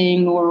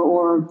chanting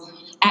or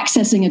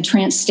accessing a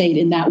trance state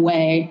in that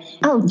way.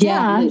 Oh,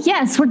 yeah.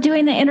 Yes, we're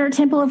doing the Inner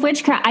Temple of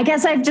Witchcraft. I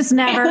guess I've just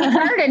never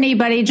heard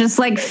anybody just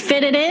like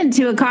fit it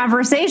into a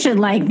conversation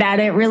like that.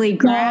 It really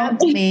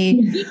grabbed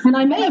me. And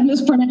I may have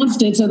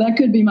mispronounced it, so that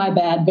could be my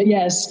bad, but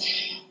yes.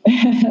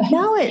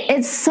 No,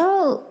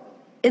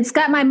 it's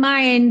got my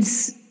mind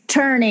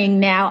turning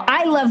now.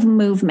 I love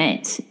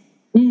movement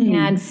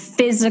and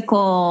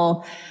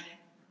physical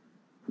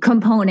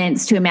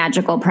components to a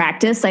magical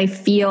practice, I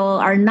feel,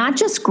 are not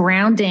just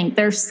grounding.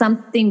 There's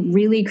something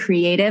really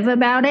creative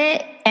about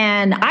it.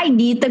 And I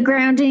need the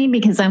grounding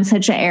because I'm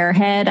such an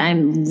airhead.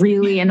 I'm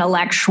really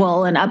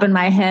intellectual and up in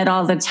my head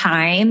all the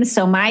time.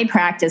 So my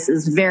practice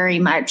is very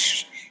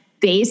much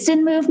based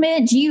in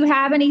movement. Do you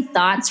have any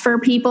thoughts for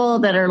people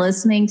that are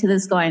listening to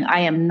this going, I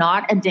am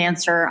not a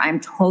dancer. I'm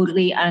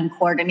totally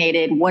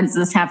uncoordinated. What does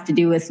this have to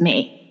do with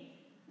me?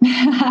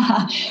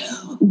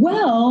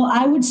 Well,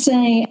 I would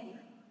say,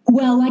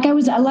 like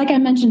I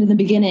mentioned in the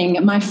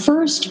beginning, my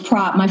first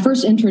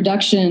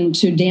introduction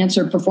to dance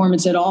or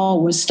performance at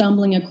all was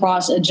stumbling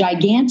across a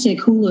gigantic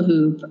hula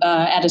hoop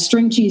at a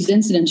string cheese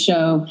incident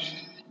show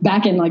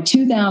back in like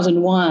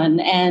 2001.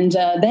 And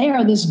they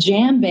are this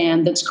jam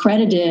band that's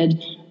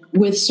credited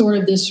with sort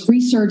of this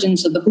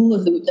resurgence of the hula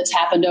hoop that's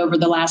happened over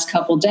the last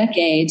couple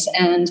decades.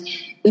 And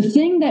the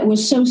thing that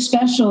was so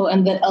special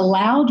and that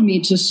allowed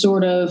me to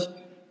sort of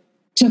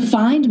to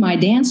find my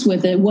dance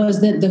with it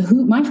was that the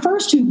hoop, my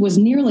first hoop was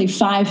nearly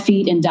 5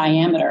 feet in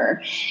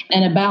diameter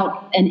and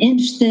about an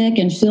inch thick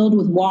and filled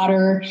with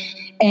water.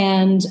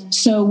 And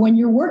so when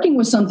you're working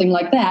with something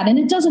like that, and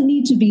it doesn't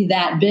need to be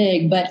that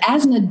big, but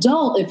as an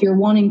adult, if you're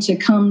wanting to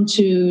come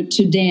to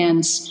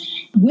dance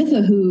with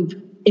a hoop,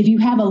 if you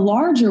have a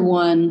larger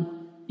one,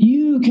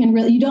 you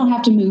don't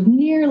have to move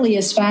nearly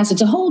as fast.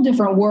 It's a whole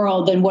different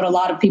world than what a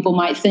lot of people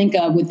might think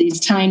of with these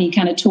tiny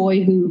kind of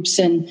toy hoops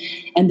and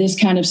this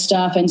kind of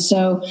stuff. And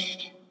so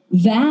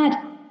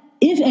that,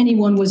 if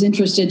anyone was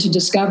interested to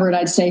discover it,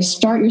 I'd say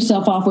start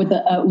yourself off with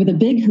a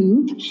big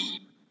hoop.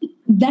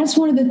 That's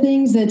one of the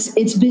things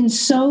it's been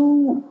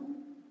so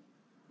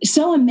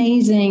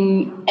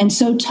amazing and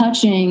so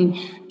touching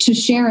to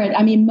share it.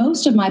 I mean,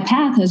 most of my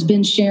path has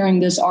been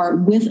sharing this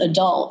art with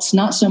adults,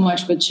 not so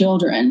much with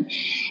children.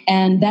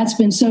 And that's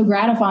been so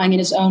gratifying in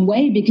its own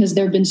way, because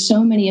there have been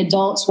so many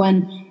adults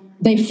when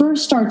they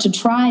first start to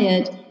try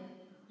it,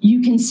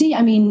 you can see,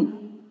 I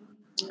mean,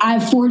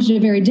 I've forged a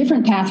very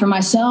different path for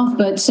myself,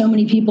 but so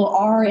many people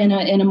are in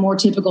a more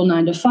typical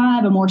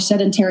 9-to-5, a more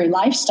sedentary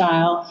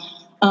lifestyle.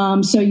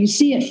 So you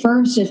see at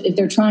first, if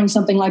they're trying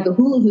something like a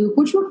hula hoop,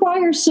 which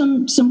requires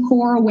some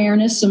core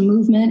awareness, some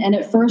movement, and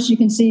at first you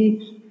can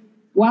see,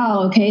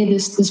 wow, okay,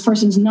 this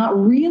person's not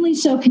really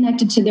so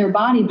connected to their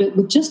body, but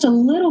with just a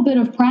little bit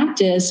of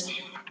practice,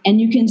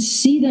 and you can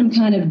see them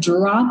kind of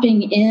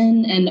dropping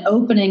in and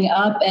opening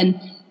up,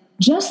 and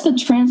just the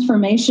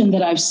transformation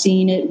that I've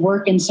seen it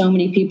work in so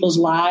many people's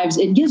lives,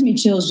 it gives me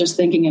chills just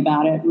thinking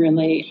about it,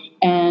 really.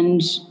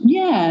 And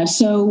yeah,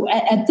 so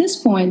at this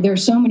point,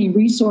 there's so many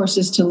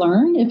resources to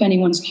learn if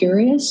anyone's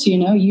curious. You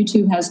know,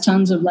 YouTube has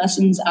tons of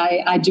lessons.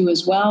 I do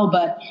as well.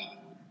 But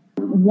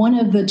one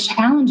of the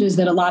challenges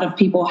that a lot of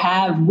people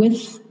have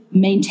with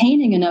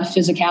maintaining enough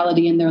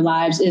physicality in their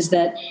lives is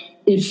that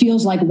it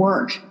feels like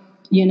work.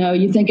 You know,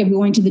 you think of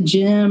going to the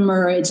gym,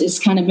 or it's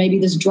kind of maybe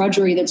this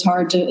drudgery that's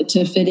hard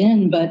to fit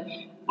in. But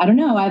I don't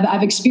know.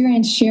 I've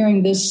experienced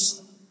sharing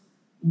this,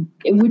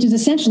 which is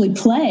essentially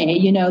play,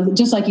 you know,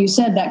 just like you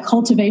said, that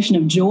cultivation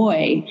of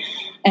joy.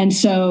 And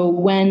so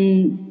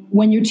when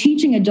you're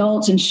teaching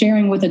adults and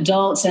sharing with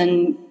adults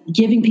and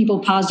giving people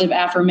positive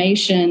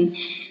affirmation,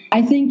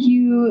 I think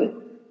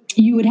you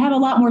would have a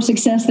lot more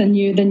success than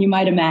you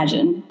might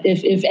imagine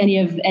if any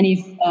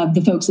of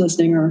the folks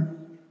listening are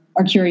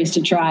curious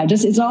to try.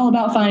 Just, it's all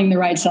about finding the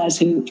right size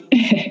hoop.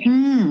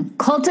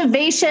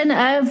 Cultivation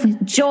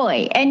of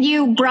joy. And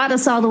you brought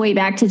us all the way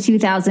back to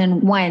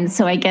 2001.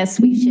 So I guess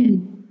we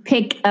should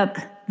pick up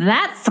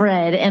that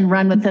thread and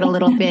run with it a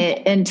little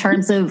bit in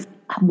terms of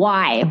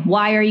why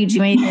are you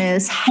doing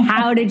this?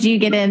 How did you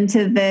get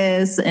into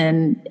this?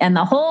 And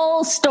the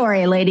whole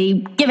story,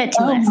 lady, give it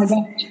to us. My gosh.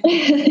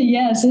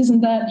 Yes.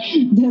 Isn't that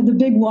the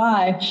big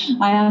why?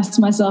 I ask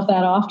myself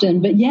that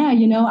often, but yeah,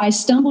 you know, I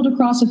stumbled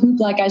across a hoop,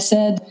 like I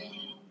said,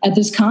 at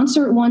this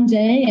concert one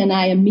day, and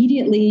I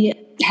immediately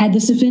had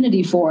this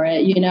affinity for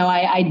it. You know,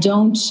 I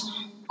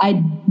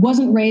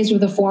wasn't raised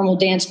with a formal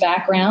dance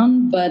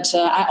background, but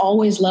I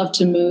always loved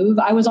to move.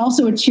 I was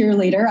also a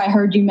cheerleader. I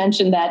heard you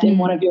mention that in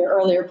one of your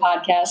earlier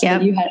podcasts,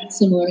 that you had a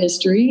similar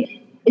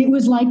history. It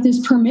was like this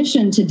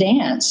permission to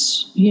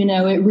dance. You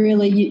know, it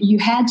really, you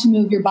had to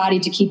move your body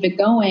to keep it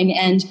going.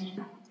 And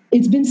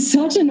it's been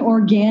such an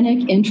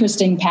organic,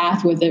 interesting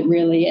path with it,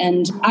 really.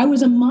 And I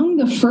was among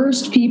the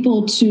first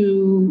people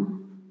to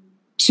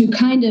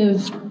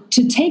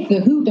take the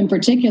hoop in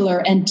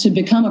particular and to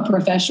become a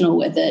professional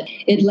with it.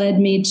 It led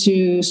me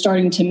to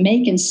starting to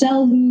make and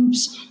sell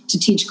hoops, to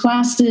teach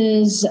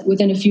classes.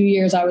 Within a few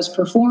years, I was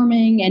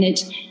performing, and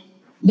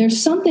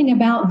there's something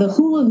about the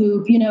hula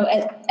hoop, you know,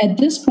 at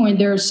this point,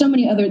 there are so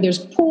many there's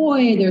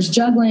poi, there's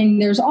juggling,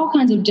 there's all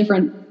kinds of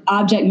different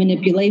object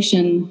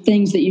manipulation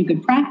things that you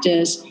could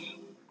practice.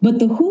 But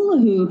the hula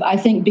hoop, I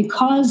think,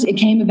 because it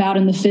came about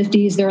in the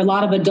 50s, there are a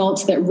lot of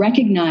adults that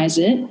recognize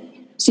it.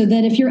 So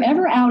that if you're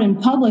ever out in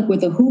public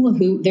with a hula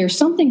hoop, there's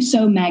something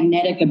so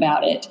magnetic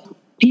about it.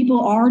 People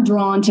are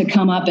drawn to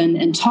come up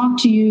and talk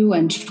to you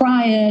and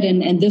try it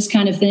and this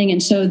kind of thing.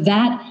 And so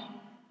that,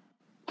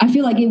 I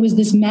feel like it was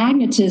this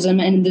magnetism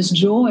and this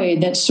joy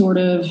that sort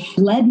of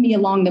led me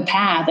along the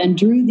path and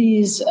drew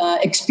these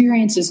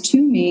experiences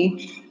to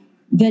me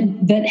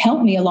that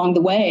helped me along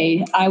the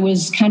way. I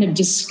was kind of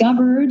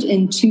discovered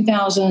in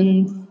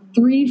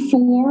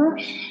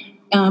 2003-04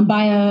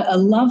 by a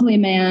lovely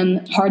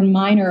man, Hardin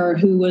Miner,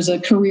 who was a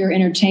career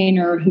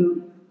entertainer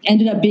who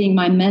ended up being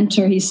my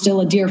mentor. He's still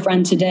a dear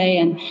friend today.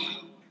 And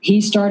he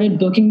started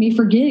booking me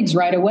for gigs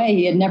right away.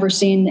 He had never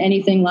seen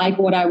anything like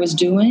what I was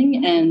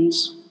doing. And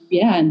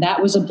yeah, and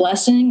that was a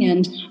blessing.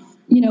 And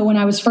when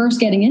I was first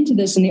getting into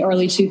this in the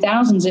early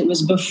 2000s, it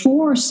was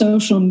before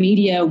social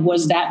media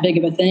was that big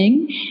of a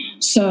thing.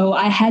 So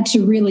I had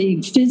to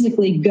really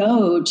physically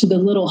go to the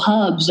little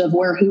hubs of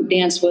where hoop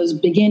dance was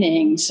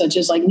beginning, such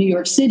as like New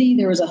York City.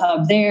 There was a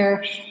hub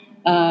there.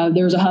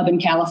 There was a hub in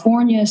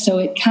California. So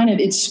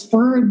it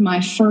spurred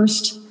my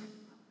first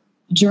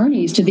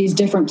journeys to these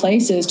different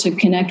places to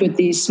connect with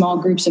these small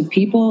groups of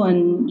people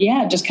and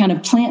just kind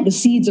of plant the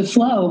seeds of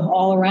flow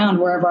all around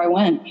wherever I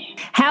went.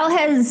 How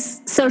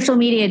has social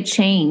media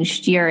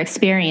changed your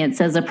experience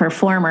as a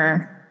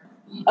performer?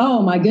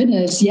 Oh my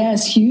goodness.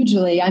 Yes,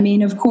 hugely. I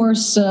mean, of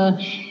course,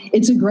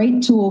 it's a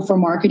great tool for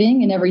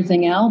marketing and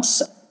everything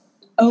else.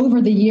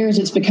 Over the years,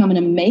 it's become an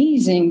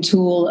amazing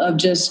tool of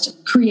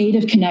just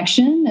creative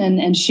connection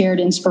and shared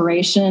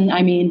inspiration.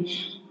 I mean,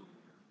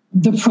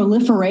 the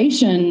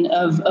proliferation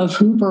of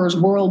hoopers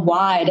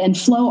worldwide and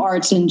flow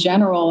arts in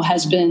general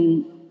has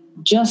been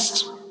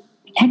just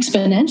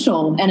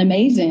exponential and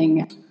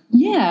amazing.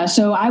 Yeah,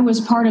 so I was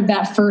part of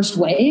that first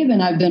wave,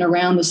 and I've been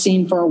around the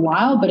scene for a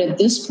while. But at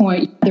this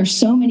point, there's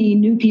so many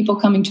new people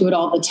coming to it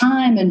all the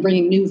time and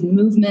bringing new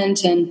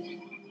movement. And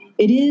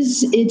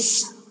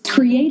it's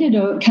created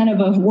a kind of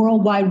a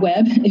worldwide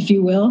web, if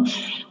you will,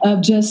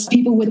 of just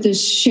people with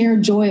this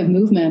shared joy of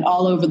movement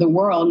all over the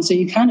world. And so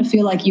you kind of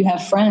feel like you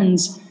have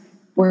friends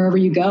wherever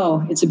you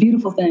go. It's a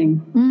beautiful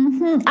thing.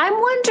 Mm-hmm. I'm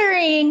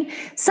wondering,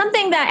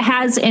 something that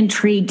has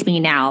intrigued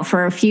me now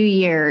for a few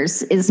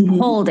years is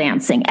pole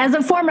dancing as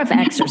a form of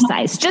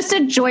exercise, just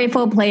a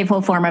joyful,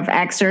 playful form of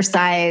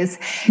exercise.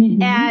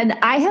 Mm-hmm. And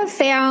I have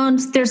found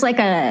there's like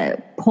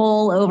a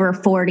pole over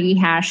 40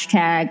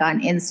 hashtag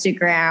on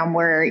Instagram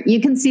where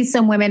you can see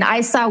some women.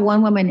 I saw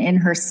one woman in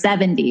her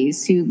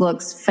 70s who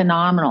looks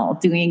phenomenal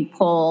doing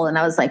pole. And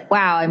I was like,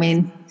 wow, I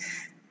mean,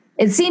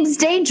 it seems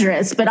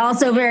dangerous, but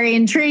also very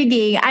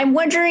intriguing. I'm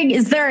wondering,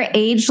 is there an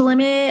age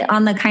limit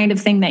on the kind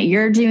of thing that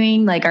you're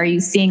doing? Like, are you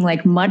seeing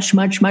like much,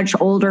 much, much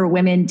older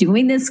women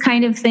doing this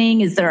kind of thing?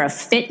 Is there a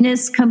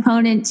fitness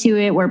component to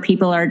it where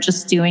people are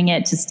just doing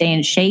it to stay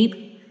in shape?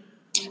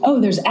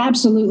 Oh, there's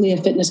absolutely a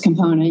fitness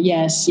component.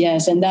 Yes.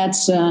 And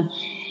that's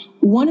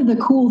one of the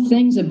cool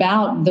things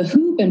about the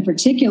hoop in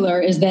particular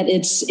is that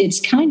it's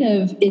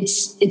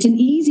an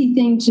easy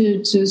thing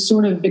to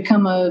sort of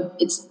become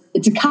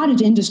it's a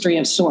cottage industry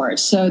of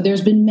sorts. So there's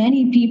been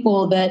many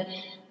people that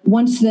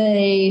once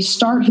they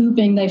start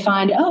hooping, they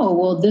find, oh,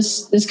 well,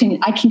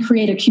 I can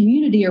create a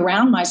community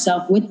around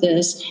myself with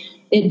this.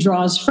 It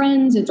draws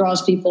friends, it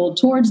draws people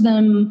towards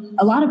them.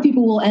 A lot of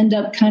people will end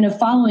up kind of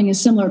following a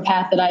similar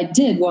path that I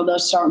did, where they'll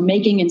start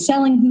making and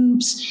selling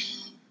hoops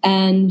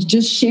and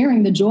just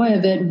sharing the joy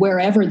of it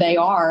wherever they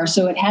are.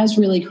 So it has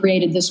really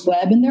created this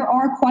web. And there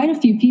are quite a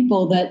few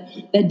people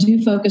that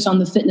do focus on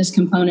the fitness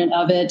component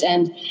of it.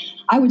 And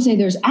I would say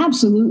there's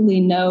absolutely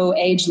no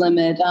age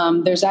limit.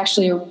 There's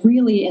actually a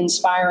really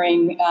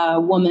inspiring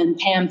woman,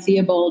 Pam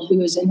Theobald,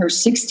 who is in her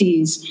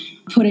 60s,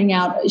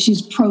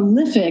 she's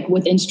prolific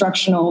with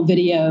instructional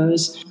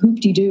videos.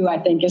 Hoop-de-doo, I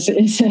think, is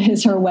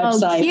her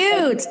website.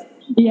 Oh, cute.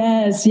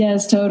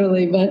 Yes,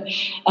 totally. But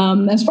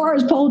as far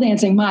as pole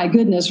dancing, my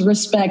goodness,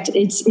 respect.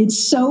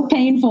 It's so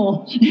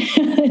painful.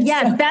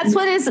 Yes, that's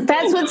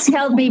what's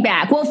held me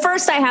back. Well,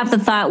 first I have the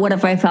thought, what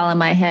if I fell on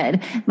my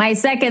head? My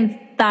second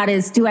thought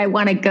is, do I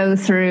want to go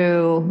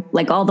through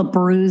like all the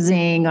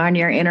bruising on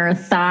your inner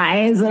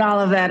thighs and all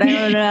of that? I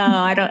don't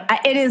know.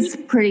 It is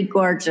pretty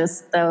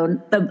gorgeous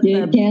though.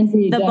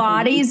 The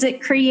bodies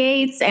it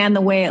creates and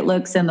the way it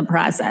looks in the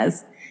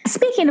process.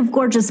 Speaking of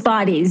gorgeous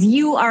bodies,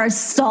 you are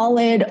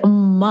solid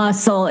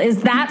muscle.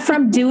 Is that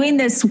from doing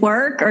this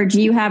work, or do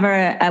you have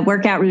a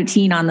workout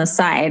routine on the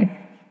side?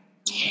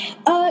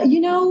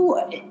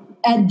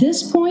 At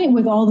this point,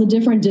 with all the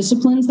different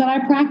disciplines that I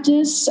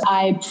practice,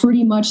 I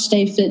pretty much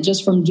stay fit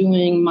just from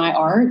doing my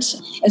art,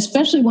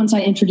 especially once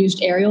I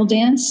introduced aerial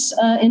dance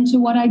into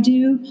what I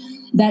do.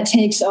 That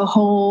takes a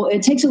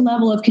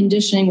level of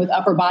conditioning with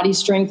upper body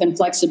strength and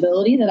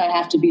flexibility that I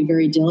have to be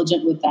very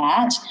diligent with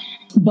that.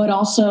 But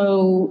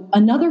also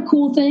another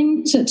cool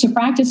thing to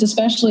practice,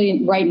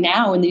 especially right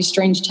now in these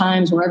strange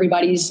times where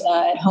everybody's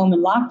at home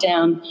in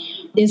lockdown,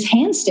 is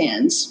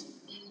handstands.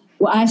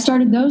 Well, I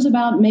started those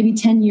about maybe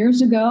 10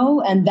 years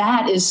ago, and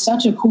that is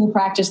such a cool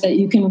practice that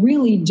you can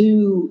really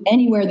do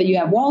anywhere that you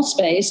have wall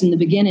space in the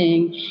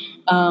beginning,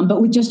 but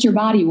with just your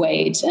body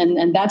weight.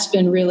 And that's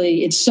been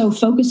really, it's so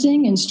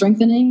focusing and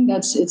strengthening.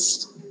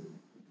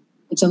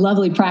 It's a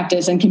lovely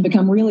practice and can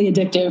become really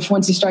addictive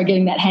once you start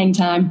getting that hang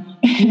time.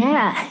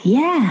 Yeah.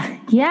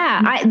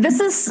 This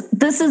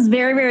is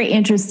very, very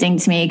interesting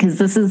to me because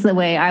this is the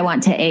way I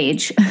want to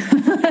age.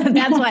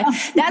 That's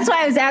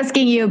why I was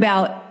asking you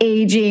about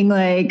aging.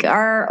 Like,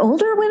 are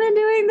older women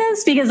doing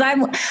this? Because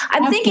I'm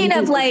thinking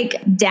of like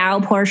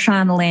Dao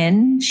Porchon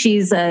Lin.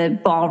 She's a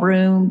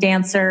ballroom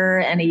dancer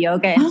and a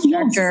yoga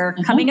instructor,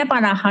 coming up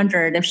on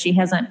 100 if she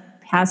hasn't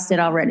passed it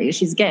already.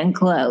 She's getting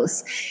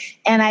close.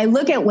 And I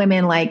look at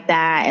women like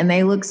that and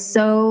they look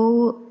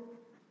so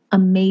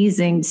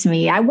amazing to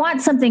me. I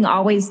want something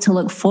always to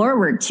look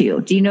forward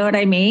to. Do you know what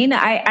I mean?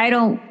 I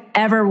don't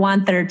ever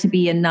want there to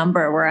be a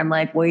number where I'm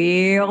like,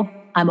 well,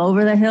 I'm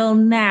over the hill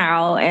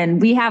now.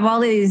 And we have all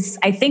these,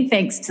 I think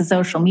thanks to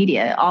social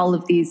media, all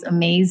of these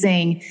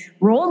amazing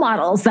role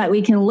models that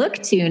we can look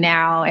to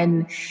now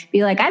and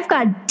be like, I've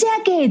got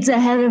decades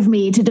ahead of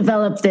me to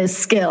develop this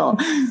skill.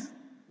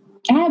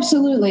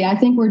 Absolutely. I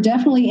think we're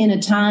definitely in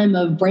a time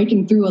of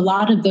breaking through a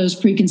lot of those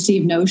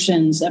preconceived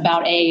notions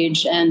about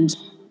age. And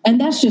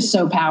that's just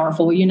so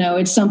powerful. You know,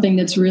 it's something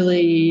that's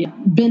really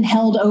been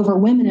held over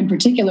women in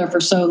particular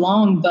for so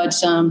long. But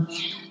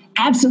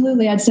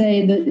absolutely, I'd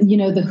say that, you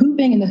know, the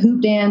hooping and the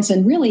hoop dance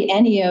and really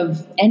any of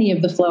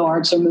the flow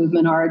arts or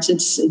movement arts,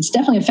 it's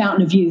definitely a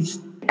fountain of youth.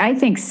 I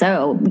think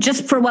so.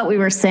 Just for what we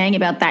were saying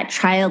about that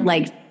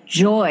childlike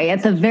joy,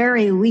 at the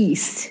very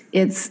least,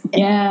 it's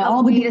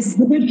all the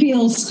good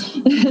feels.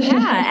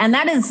 Yeah, and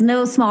that is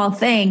no small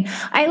thing.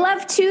 I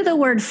love too the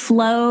word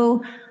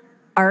flow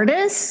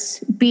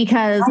artist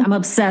because I'm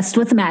obsessed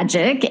with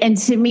magic, and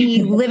to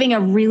me, living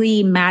a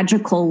really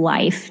magical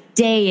life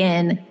day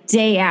in,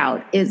 day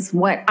out is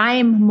what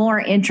I'm more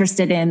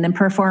interested in than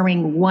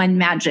performing one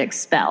magic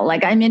spell.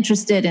 Like, I'm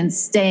interested in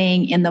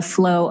staying in the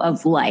flow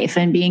of life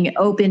and being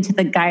open to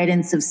the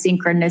guidance of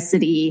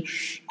synchronicity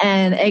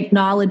and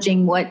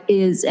acknowledging what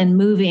is and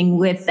moving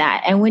with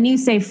that. And when you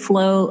say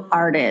flow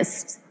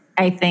artist,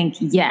 I think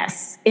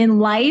yes, in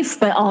life,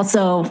 but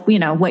also, you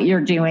know, what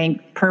you're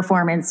doing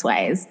performance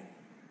wise.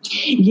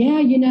 Yeah,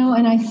 you know,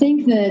 and I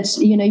think that,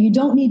 you know, you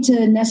don't need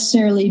to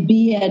necessarily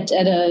be at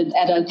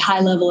a high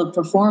level of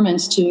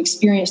performance to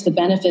experience the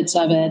benefits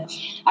of it.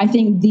 I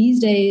think these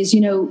days, you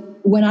know,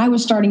 when I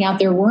was starting out,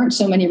 there weren't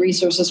so many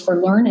resources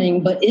for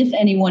learning, but if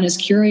anyone is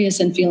curious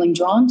and feeling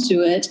drawn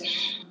to it,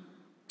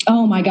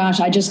 oh my gosh,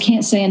 I just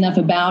can't say enough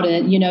about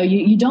it. You know,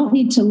 you don't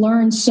need to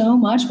learn so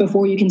much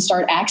before you can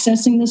start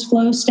accessing this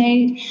flow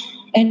state.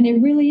 And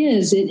it really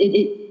is. It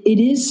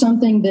is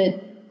something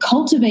that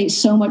cultivates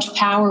so much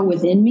power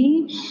within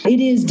me.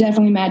 It is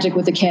definitely magic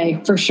with a K,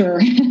 for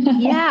sure.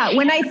 Yeah.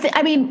 When I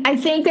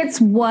think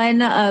it's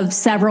one of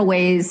several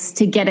ways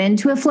to get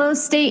into a flow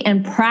state,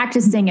 and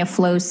practicing a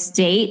flow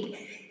state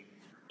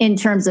in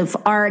terms of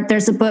art.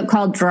 There's a book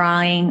called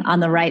Drawing on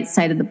the Right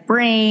Side of the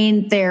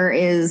Brain. There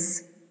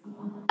is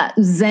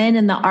Zen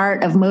in the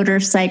Art of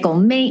Motorcycle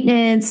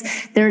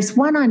Maintenance. There's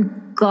one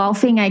on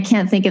golfing I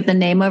can't think of the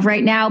name of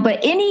right now, but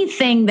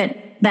anything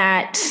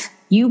that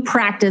you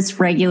practice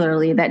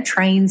regularly that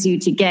trains you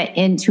to get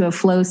into a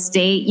flow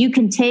state, you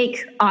can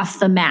take off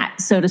the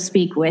mat, so to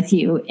speak, with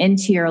you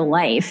into your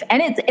life.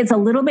 And it's a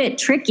little bit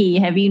tricky.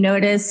 Have you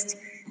noticed?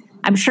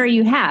 I'm sure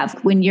you have.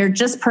 When you're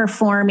just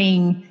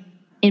performing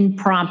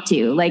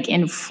impromptu, like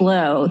in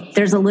flow,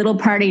 there's a little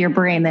part of your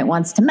brain that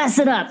wants to mess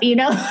it up, you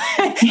know,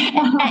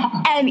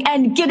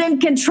 and get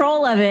in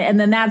control of it. And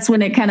then that's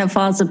when it kind of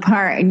falls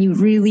apart, and you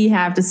really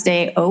have to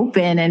stay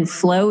open and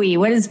flowy.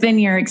 What has been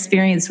your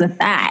experience with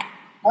that?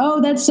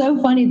 Oh, that's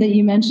so funny that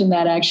you mentioned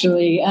that,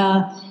 actually.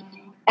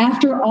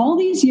 After all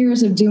these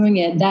years of doing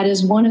it, that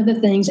is one of the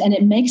things, and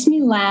it makes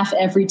me laugh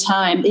every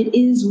time. It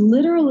is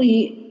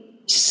literally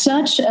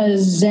such a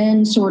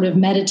Zen sort of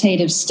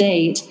meditative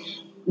state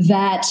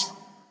that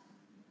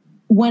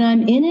when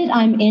I'm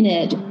in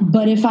it.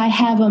 But if I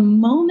have a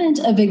moment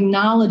of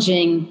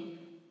acknowledging,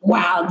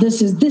 wow,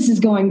 this is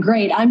going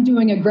great, I'm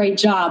doing a great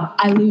job,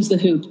 I lose the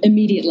hoop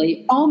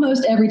immediately,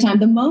 almost every time.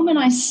 The moment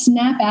I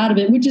snap out of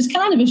it, which is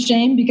kind of a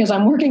shame because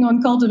I'm working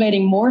on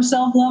cultivating more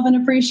self-love and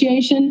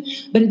appreciation,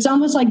 but it's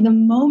almost like the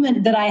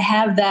moment that I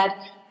have that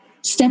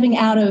stepping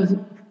out of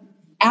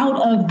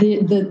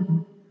the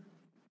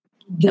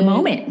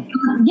moment.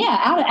 Yeah,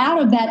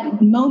 out of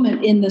that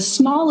moment in the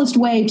smallest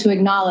way to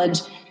acknowledge,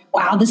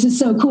 wow, this is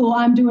so cool,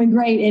 I'm doing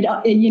great.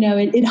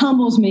 It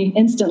humbles me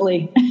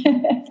instantly.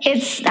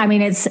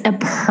 It's a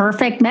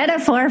perfect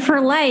metaphor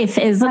for life,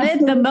 isn't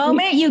Absolutely. It? The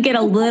moment you get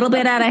a little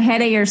bit out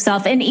ahead of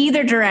yourself in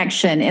either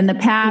direction, in the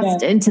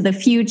past, into the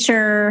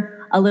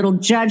future, a little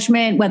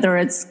judgment, whether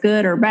it's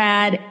good or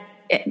bad,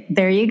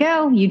 there you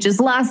go. You just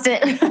lost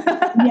it.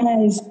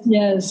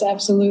 Yes,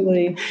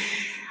 absolutely.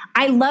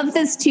 I love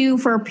this too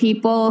for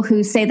people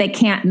who say they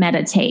can't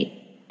meditate.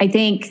 I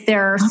think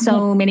there are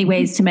so many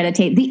ways to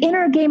meditate. The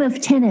Inner Game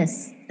of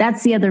Tennis.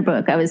 That's the other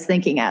book I was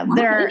thinking of.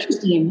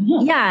 Interesting.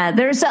 Yeah,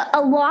 there's a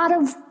lot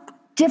of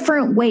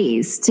different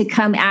ways to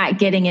come at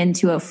getting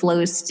into a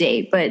flow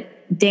state, but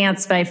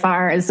dance by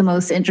far is the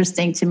most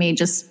interesting to me,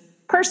 just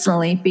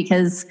personally,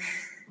 because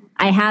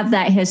I have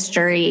that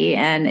history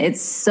and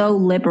it's so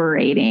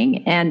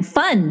liberating and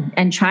fun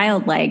and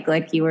childlike,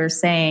 like you were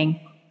saying.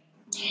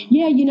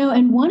 Yeah,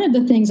 and one of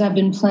the things I've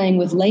been playing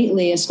with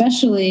lately,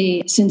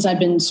 especially since I've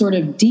been sort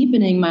of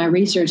deepening my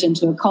research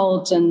into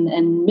occult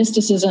and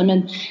mysticism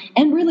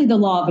and really the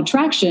law of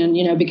attraction,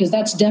 because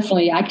that's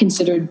definitely, I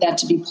considered that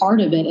to be part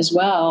of it as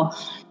well,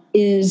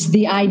 is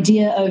the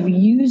idea of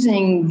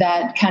using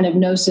that kind of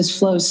gnosis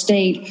flow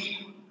state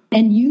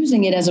and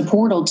using it as a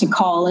portal to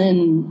call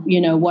in,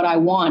 what I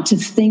want, to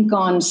think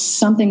on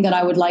something that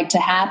I would like to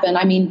happen.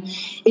 I mean,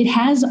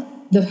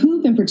 the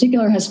hoop in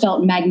particular has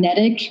felt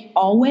magnetic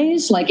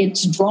always, like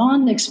it's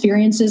drawn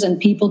experiences and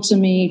people to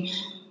me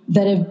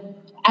that have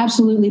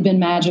absolutely been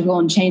magical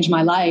and changed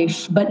my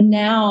life. But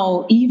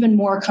now, even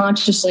more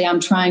consciously, I'm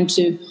trying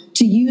to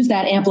use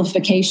that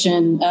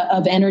amplification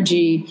of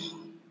energy,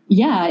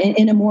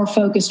 in a more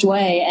focused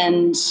way,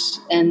 and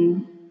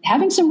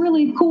having some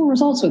really cool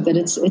results with it.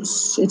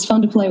 It's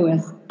fun to play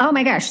with. Oh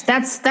my gosh,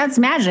 that's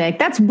magic.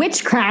 That's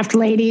witchcraft,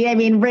 lady. I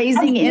mean,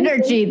 raising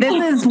energy.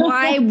 This is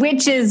why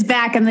witches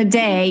back in the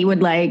day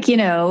would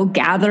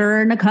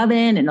gather in a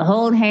coven and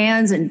hold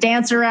hands and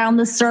dance around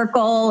the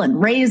circle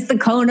and raise the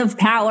cone of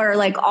power.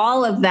 Like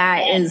all of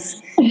that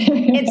is,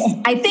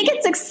 I think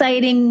it's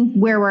exciting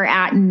where we're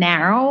at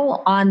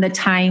now on the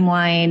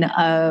timeline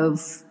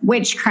of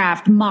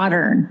witchcraft.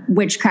 Modern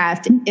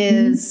witchcraft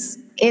is,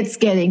 it's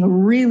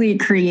getting really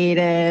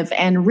creative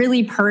and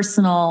really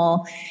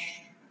personal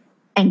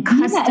and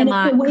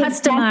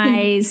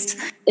customized.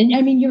 And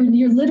I mean,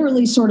 you're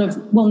literally sort of,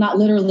 well, not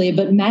literally,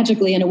 but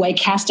magically in a way,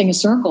 casting a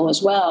circle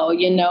as well.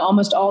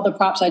 Almost all the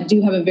props I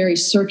do have a very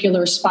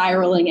circular,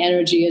 spiraling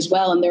energy as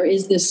well. And there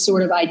is this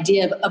sort of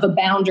idea of a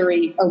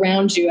boundary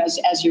around you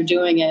as you're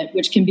doing it,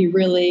 which can be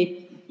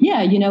really,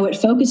 it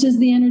focuses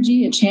the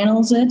energy, it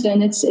channels it,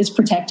 and it's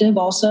protective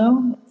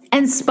also.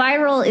 And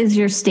Spiral is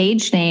your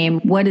stage name.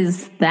 What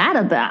is that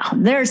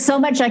about? There's so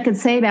much I could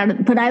say about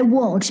it, but I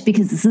won't,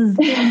 because this is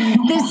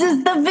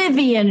the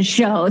Vivian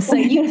show. So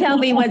you tell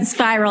me what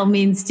Spiral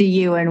means to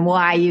you and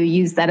why you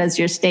use that as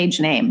your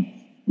stage name.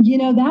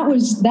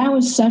 That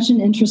was such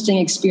an interesting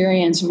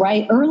experience.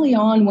 Right early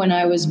on when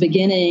I was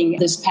beginning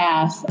this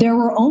path, there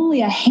were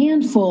only a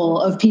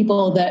handful of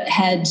people that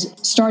had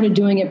started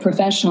doing it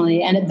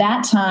professionally. And at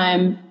that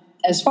time,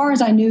 as far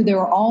as I knew, they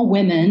were all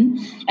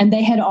women, and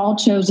they had all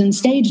chosen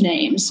stage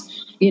names.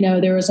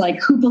 There was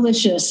like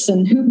Hoopalicious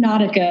and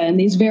Hoopnautica and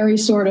these very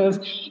sort of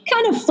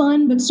kind of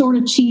fun but sort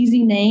of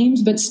cheesy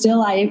names, but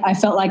still I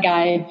felt like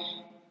I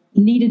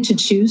needed to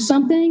choose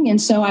something. And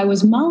so I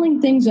was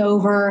mulling things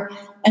over,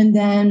 and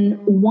then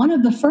one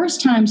of the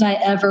first times I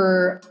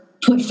ever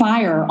put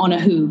fire on a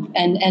hoop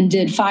and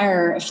did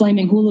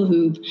flaming hula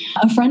hoop,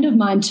 a friend of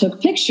mine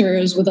took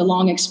pictures with a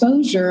long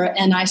exposure,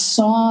 and I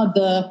saw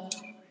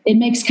it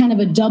makes kind of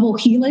a double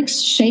helix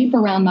shape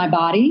around my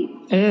body.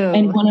 Ew.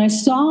 And when I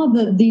saw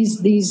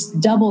this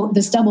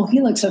double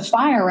helix of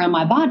fire around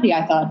my body,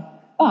 I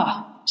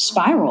thought,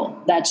 Spiral,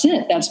 that's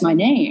it. That's my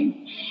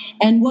name.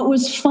 And what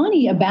was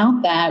funny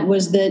about that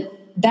was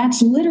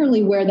that's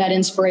literally where that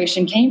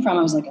inspiration came from.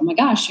 I was like, oh my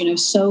gosh,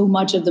 so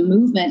much of the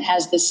movement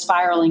has this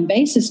spiraling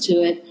basis to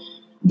it.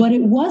 But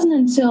it wasn't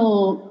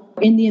until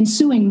in the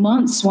ensuing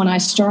months when I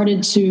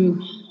started to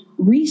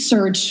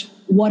research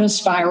what a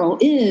spiral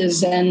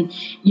is, and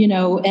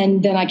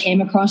then I came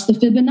across the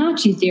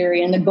Fibonacci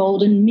theory and the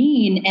golden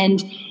mean.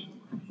 And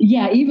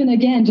even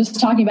again, just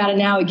talking about it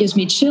now, it gives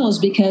me chills,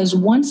 because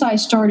once I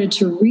started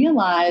to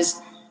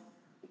realize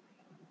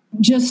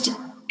just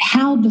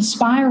how the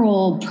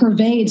spiral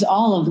pervades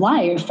all of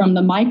life, from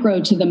the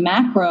micro to the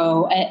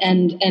macro,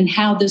 and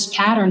how this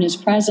pattern is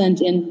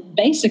present in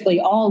basically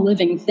all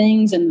living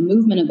things and the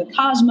movement of the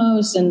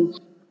cosmos and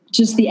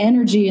just the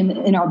energy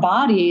in our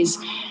bodies,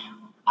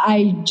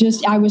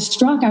 I was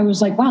struck. I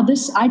was like, wow,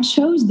 I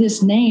chose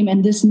this name,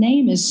 and this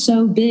name is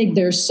so big.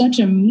 There's such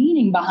a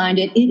meaning behind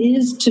it. It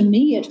is, to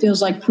me, it feels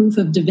like proof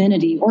of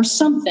divinity or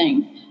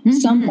something,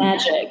 some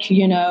magic,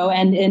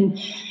 and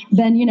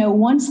then,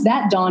 once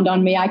that dawned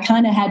on me, I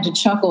kind of had to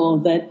chuckle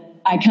that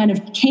I kind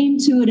of came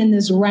to it in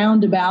this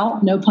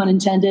roundabout, no pun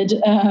intended,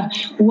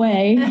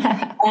 way.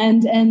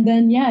 And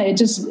then,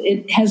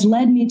 it has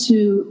led me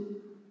to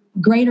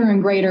greater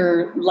and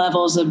greater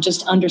levels of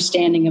just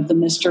understanding of the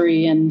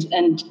mystery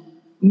and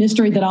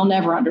mystery that I'll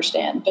never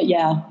understand. But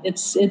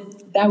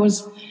that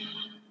was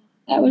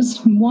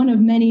one of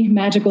many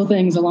magical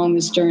things along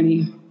this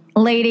journey.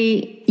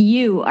 Lady,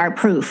 you are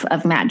proof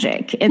of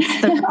magic.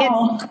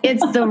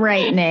 It's the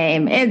right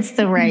name. It's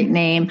the right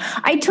name.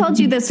 I told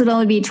you this would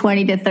only be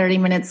 20 to 30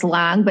 minutes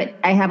long, but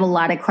I have a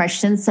lot of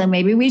questions, so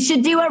maybe we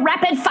should do a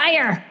rapid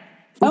fire.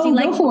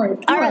 Go for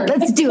it. All right,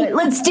 let's do it.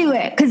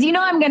 Because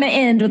I'm going to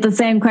end with the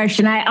same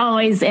question I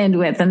always end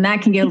with, and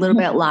that can get a little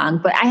bit long.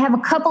 But I have a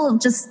couple of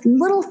just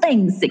little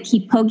things that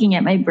keep poking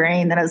at my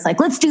brain that I was like,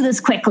 let's do this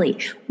quickly.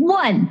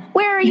 One,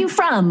 where are you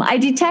from? I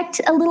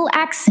detect a little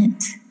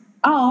accent.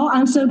 Oh,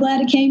 I'm so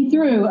glad it came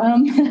through.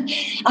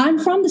 I'm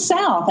from the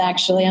South,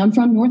 actually. I'm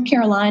from North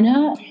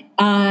Carolina.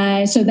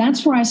 So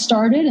that's where I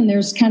started, and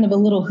there's kind of a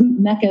little hoop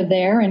mecca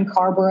there in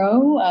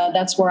Carborough.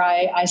 That's where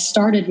I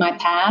started my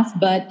path.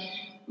 But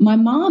my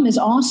mom is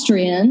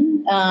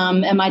Austrian,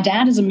 and my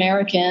dad is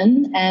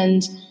American.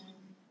 And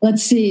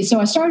let's see.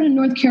 So I started in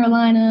North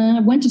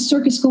Carolina, went to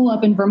circus school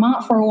up in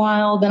Vermont for a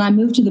while. Then I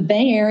moved to the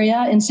Bay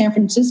Area in San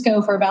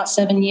Francisco for about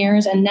 7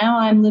 years. And now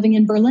I'm living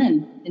in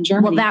Berlin, in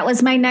Germany. Well, that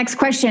was my next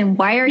question.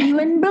 Why are you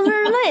in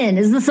Berlin?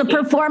 Is this a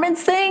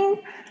performance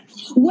thing?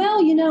 Well,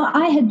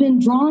 I had been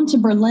drawn to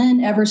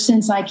Berlin ever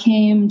since I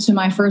came to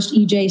my first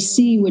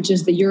EJC, which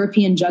is the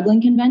European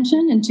Juggling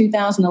Convention in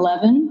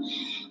 2011.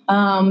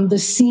 The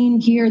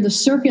scene here, the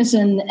circus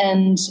and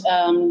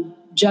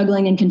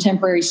juggling and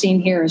contemporary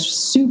scene here is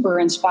super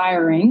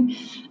inspiring.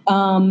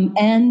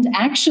 And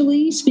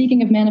actually,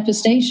 speaking of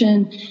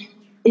manifestation,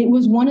 it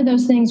was one of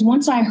those things,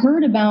 once I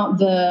heard about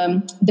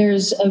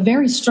there's a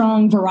very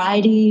strong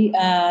variety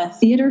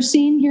theater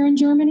scene here in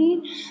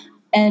Germany.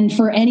 And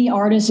for any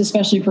artist,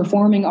 especially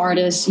performing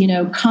artists,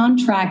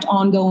 contract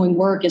ongoing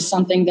work is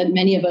something that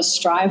many of us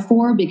strive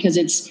for, because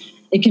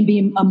it can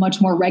be a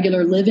much more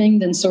regular living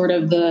than sort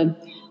of the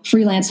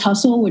freelance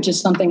hustle, which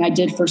is something I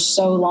did for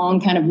so long,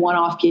 kind of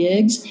one-off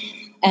gigs.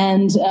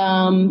 And,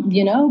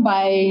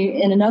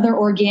 in another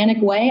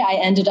organic way, I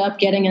ended up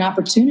getting an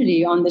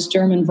opportunity on this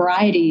German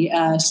variety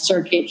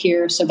circuit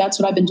here. So that's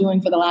what I've been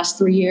doing for the last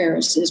 3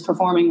 years, is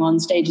performing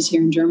on stages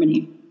here in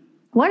Germany.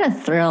 What a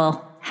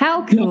thrill.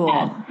 How cool.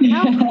 Yeah.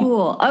 How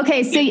cool.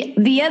 Okay,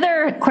 so the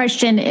other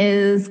question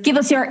is, give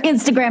us your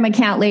Instagram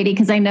account, lady,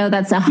 because I know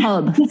that's a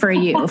hub for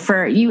you.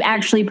 You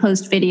actually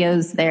post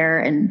videos there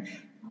and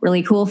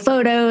really cool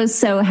photos.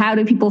 So how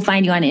do people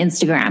find you on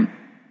Instagram?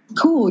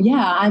 Cool.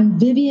 Yeah, I'm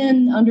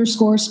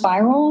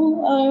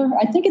Vivian_Spiral.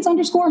 I think it's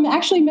underscore.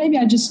 Actually, maybe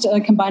I just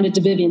combined it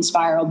to Vivian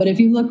Spiral. But if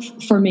you look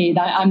for me,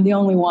 I'm the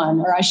only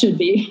one, or I should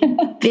be.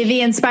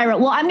 Vivian Spiral.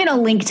 Well, I'm going to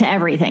link to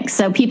everything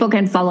so people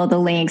can follow the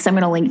links. I'm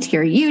going to link to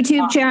your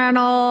YouTube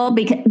channel,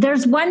 because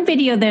there's one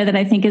video there that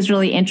I think is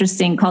really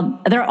interesting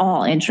they're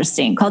all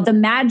interesting, called The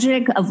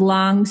Magic of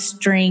Long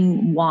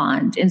String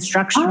Wand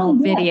instructional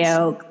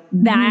video.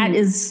 That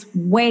is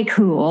way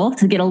cool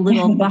to get a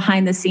little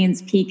behind the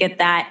scenes peek at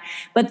that.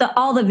 But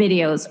all the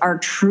videos are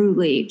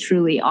truly,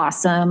 truly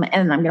awesome.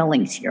 And I'm going to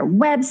link to your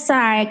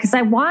website, because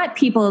I want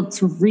people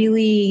to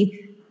really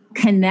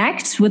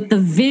connect with the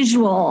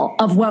visual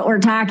of what we're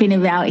talking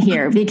about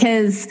here.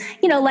 Because,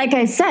 like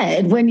I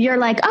said, when you're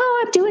like,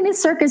 oh, I'm doing a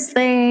circus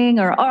thing,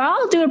 or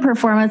I'll do a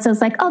performance, I was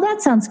like, oh,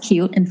 that sounds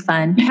cute and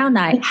fun. How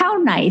nice. How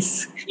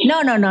nice.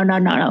 No.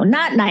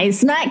 Not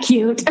nice, not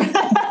cute.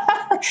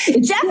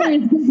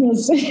 Definitely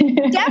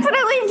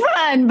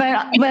fun,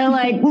 but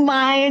like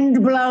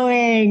mind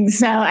blowing.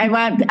 So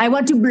I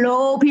want to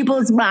blow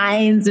people's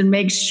minds and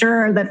make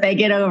sure that they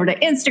get over to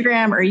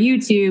Instagram or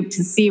YouTube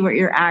to see what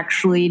you're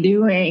actually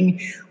doing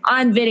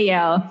on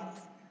video.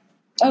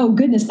 Oh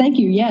goodness, thank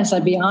you. Yes,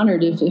 I'd be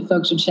honored if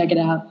folks would check it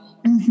out.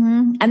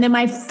 Mm-hmm. And then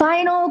my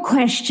final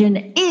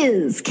question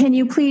is, can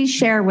you please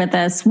share with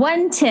us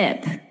one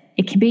tip?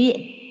 It can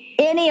be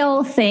any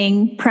old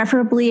thing,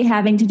 preferably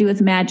having to do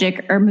with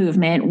magic or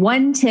movement.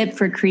 One tip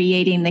for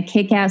creating the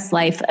kick-ass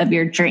life of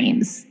your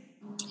dreams.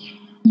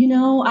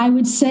 I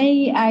would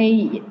say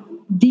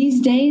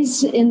these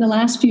days, in the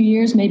last few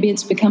years, maybe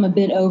it's become a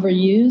bit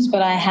overused,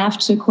 but I have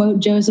to quote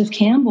Joseph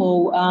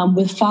Campbell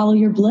with "Follow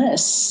your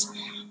bliss."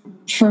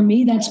 For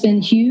me, that's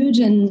been huge.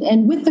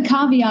 And with the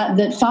caveat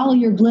that follow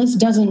your bliss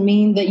doesn't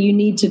mean that you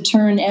need to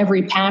turn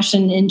every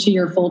passion into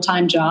your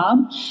full-time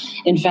job.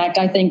 In fact,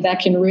 I think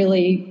that can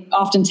really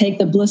often take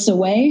the bliss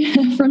away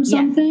from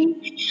something.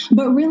 Yeah.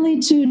 But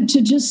really to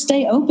just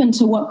stay open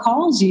to what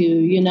calls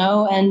you,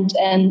 and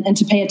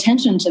to pay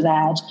attention to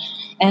that.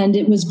 And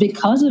it was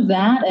because of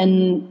that,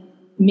 and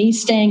me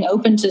staying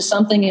open to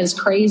something as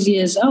crazy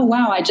as, oh,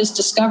 wow, I just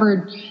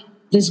discovered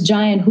this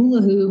giant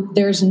hula hoop.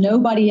 There's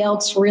nobody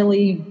else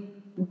really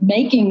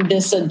making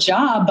this a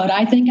job, but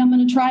I think I'm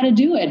going to try to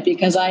do it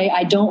because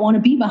I don't want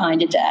to be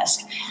behind a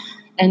desk.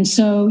 And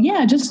so,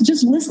 yeah,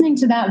 just listening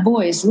to that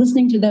voice,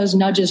 listening to those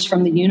nudges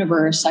from the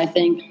universe, I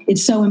think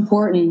it's so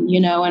important,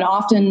 and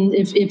often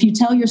if you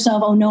tell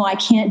yourself, oh no, I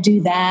can't do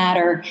that,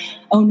 or,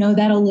 oh no,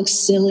 that'll look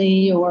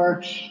silly,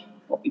 or,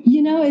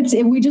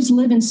 we just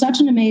live in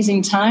such an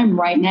amazing time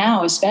right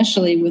now,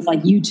 especially with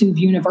like YouTube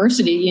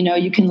University.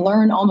 You can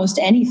learn almost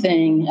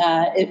anything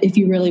if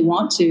you really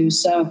want to.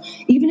 So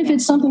even if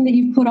it's something that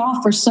you've put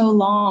off for so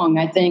long,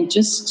 I think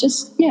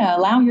just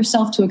allow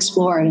yourself to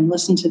explore it and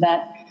listen to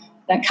that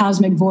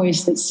cosmic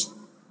voice that's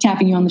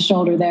tapping you on the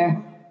shoulder there.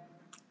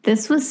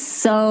 This was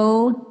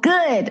so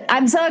good.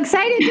 I'm so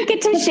excited to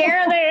get to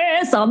share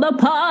this on the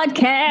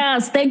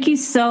podcast. Thank you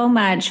so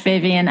much,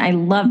 Vivian. I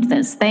loved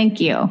this. Thank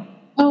you.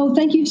 Oh,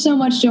 thank you so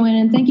much, Joanne,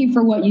 and thank you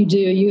for what you do.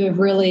 You have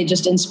really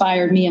just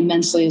inspired me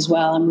immensely as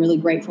well. I'm really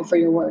grateful for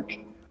your work.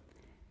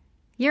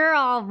 You're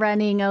all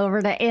running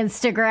over to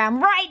Instagram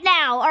right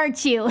now,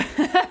 aren't you?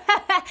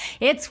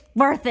 It's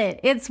worth it.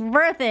 It's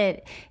worth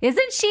it.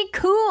 Isn't she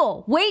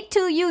cool? Wait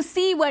till you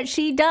see what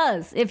she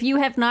does. If you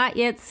have not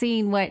yet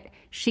seen what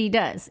she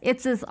does,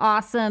 it's as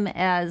awesome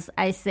as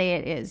I say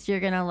it is. You're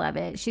going to love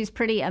it. She's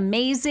pretty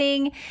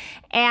amazing.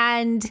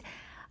 And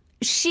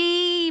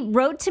she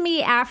wrote to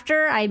me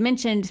after I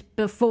mentioned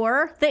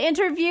before the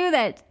interview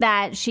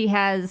that she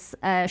has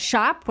a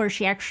shop where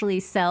she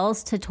actually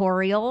sells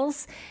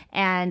tutorials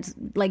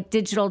and like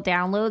digital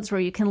downloads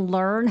where you can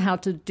learn how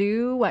to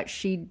do what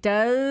she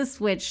does,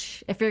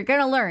 which if you're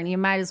going to learn, you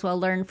might as well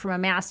learn from a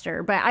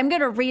master. But I'm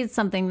going to read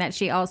something that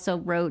she also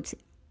wrote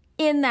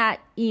in that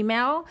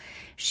email.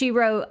 She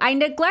wrote, I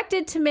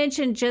neglected to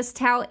mention just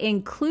how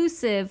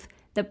inclusive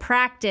the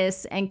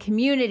practice and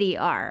community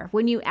are.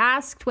 When you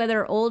asked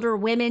whether older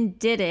women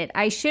did it,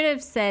 I should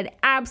have said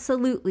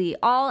absolutely,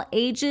 all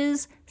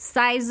ages,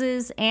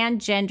 sizes, and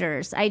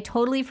genders. I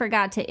totally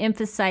forgot to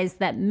emphasize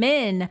that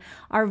men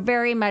are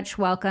very much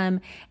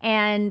welcome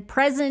and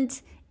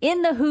present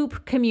in the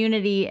hoop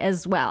community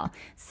as well.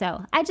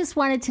 So I just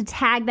wanted to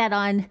tag that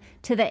on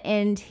to the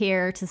end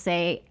here to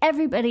say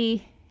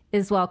everybody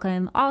is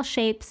welcome. All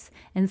shapes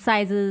and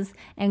sizes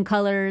and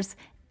colors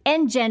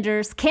and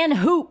genders can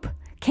hoop,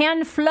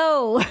 can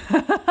flow.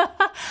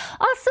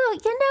 Also,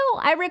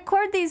 I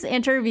record these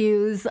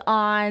interviews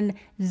on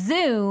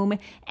Zoom,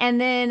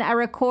 and then I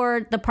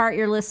record the part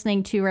you're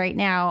listening to right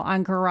now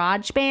on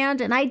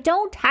GarageBand, and I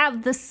don't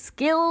have the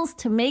skills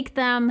to make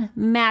them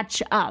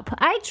match up.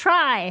 I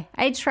try,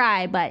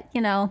 but,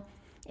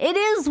 it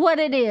is what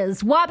it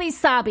is.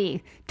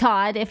 Wabi-sabi,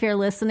 Todd, if you're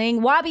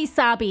listening.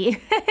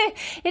 Wabi-sabi.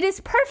 It is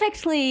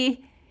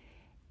perfectly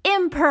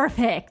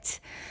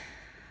imperfect.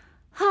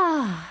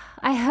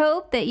 I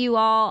hope that you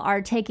all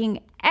are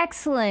taking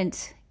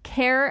excellent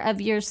care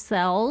of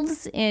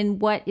yourselves in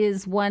what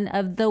is one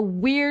of the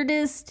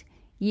weirdest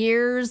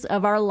years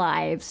of our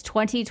lives.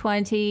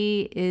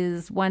 2020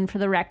 is one for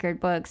the record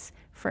books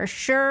for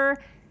sure.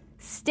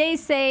 Stay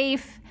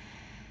safe.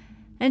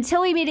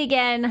 Until we meet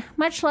again,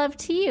 much love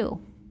to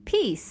you.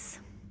 Peace.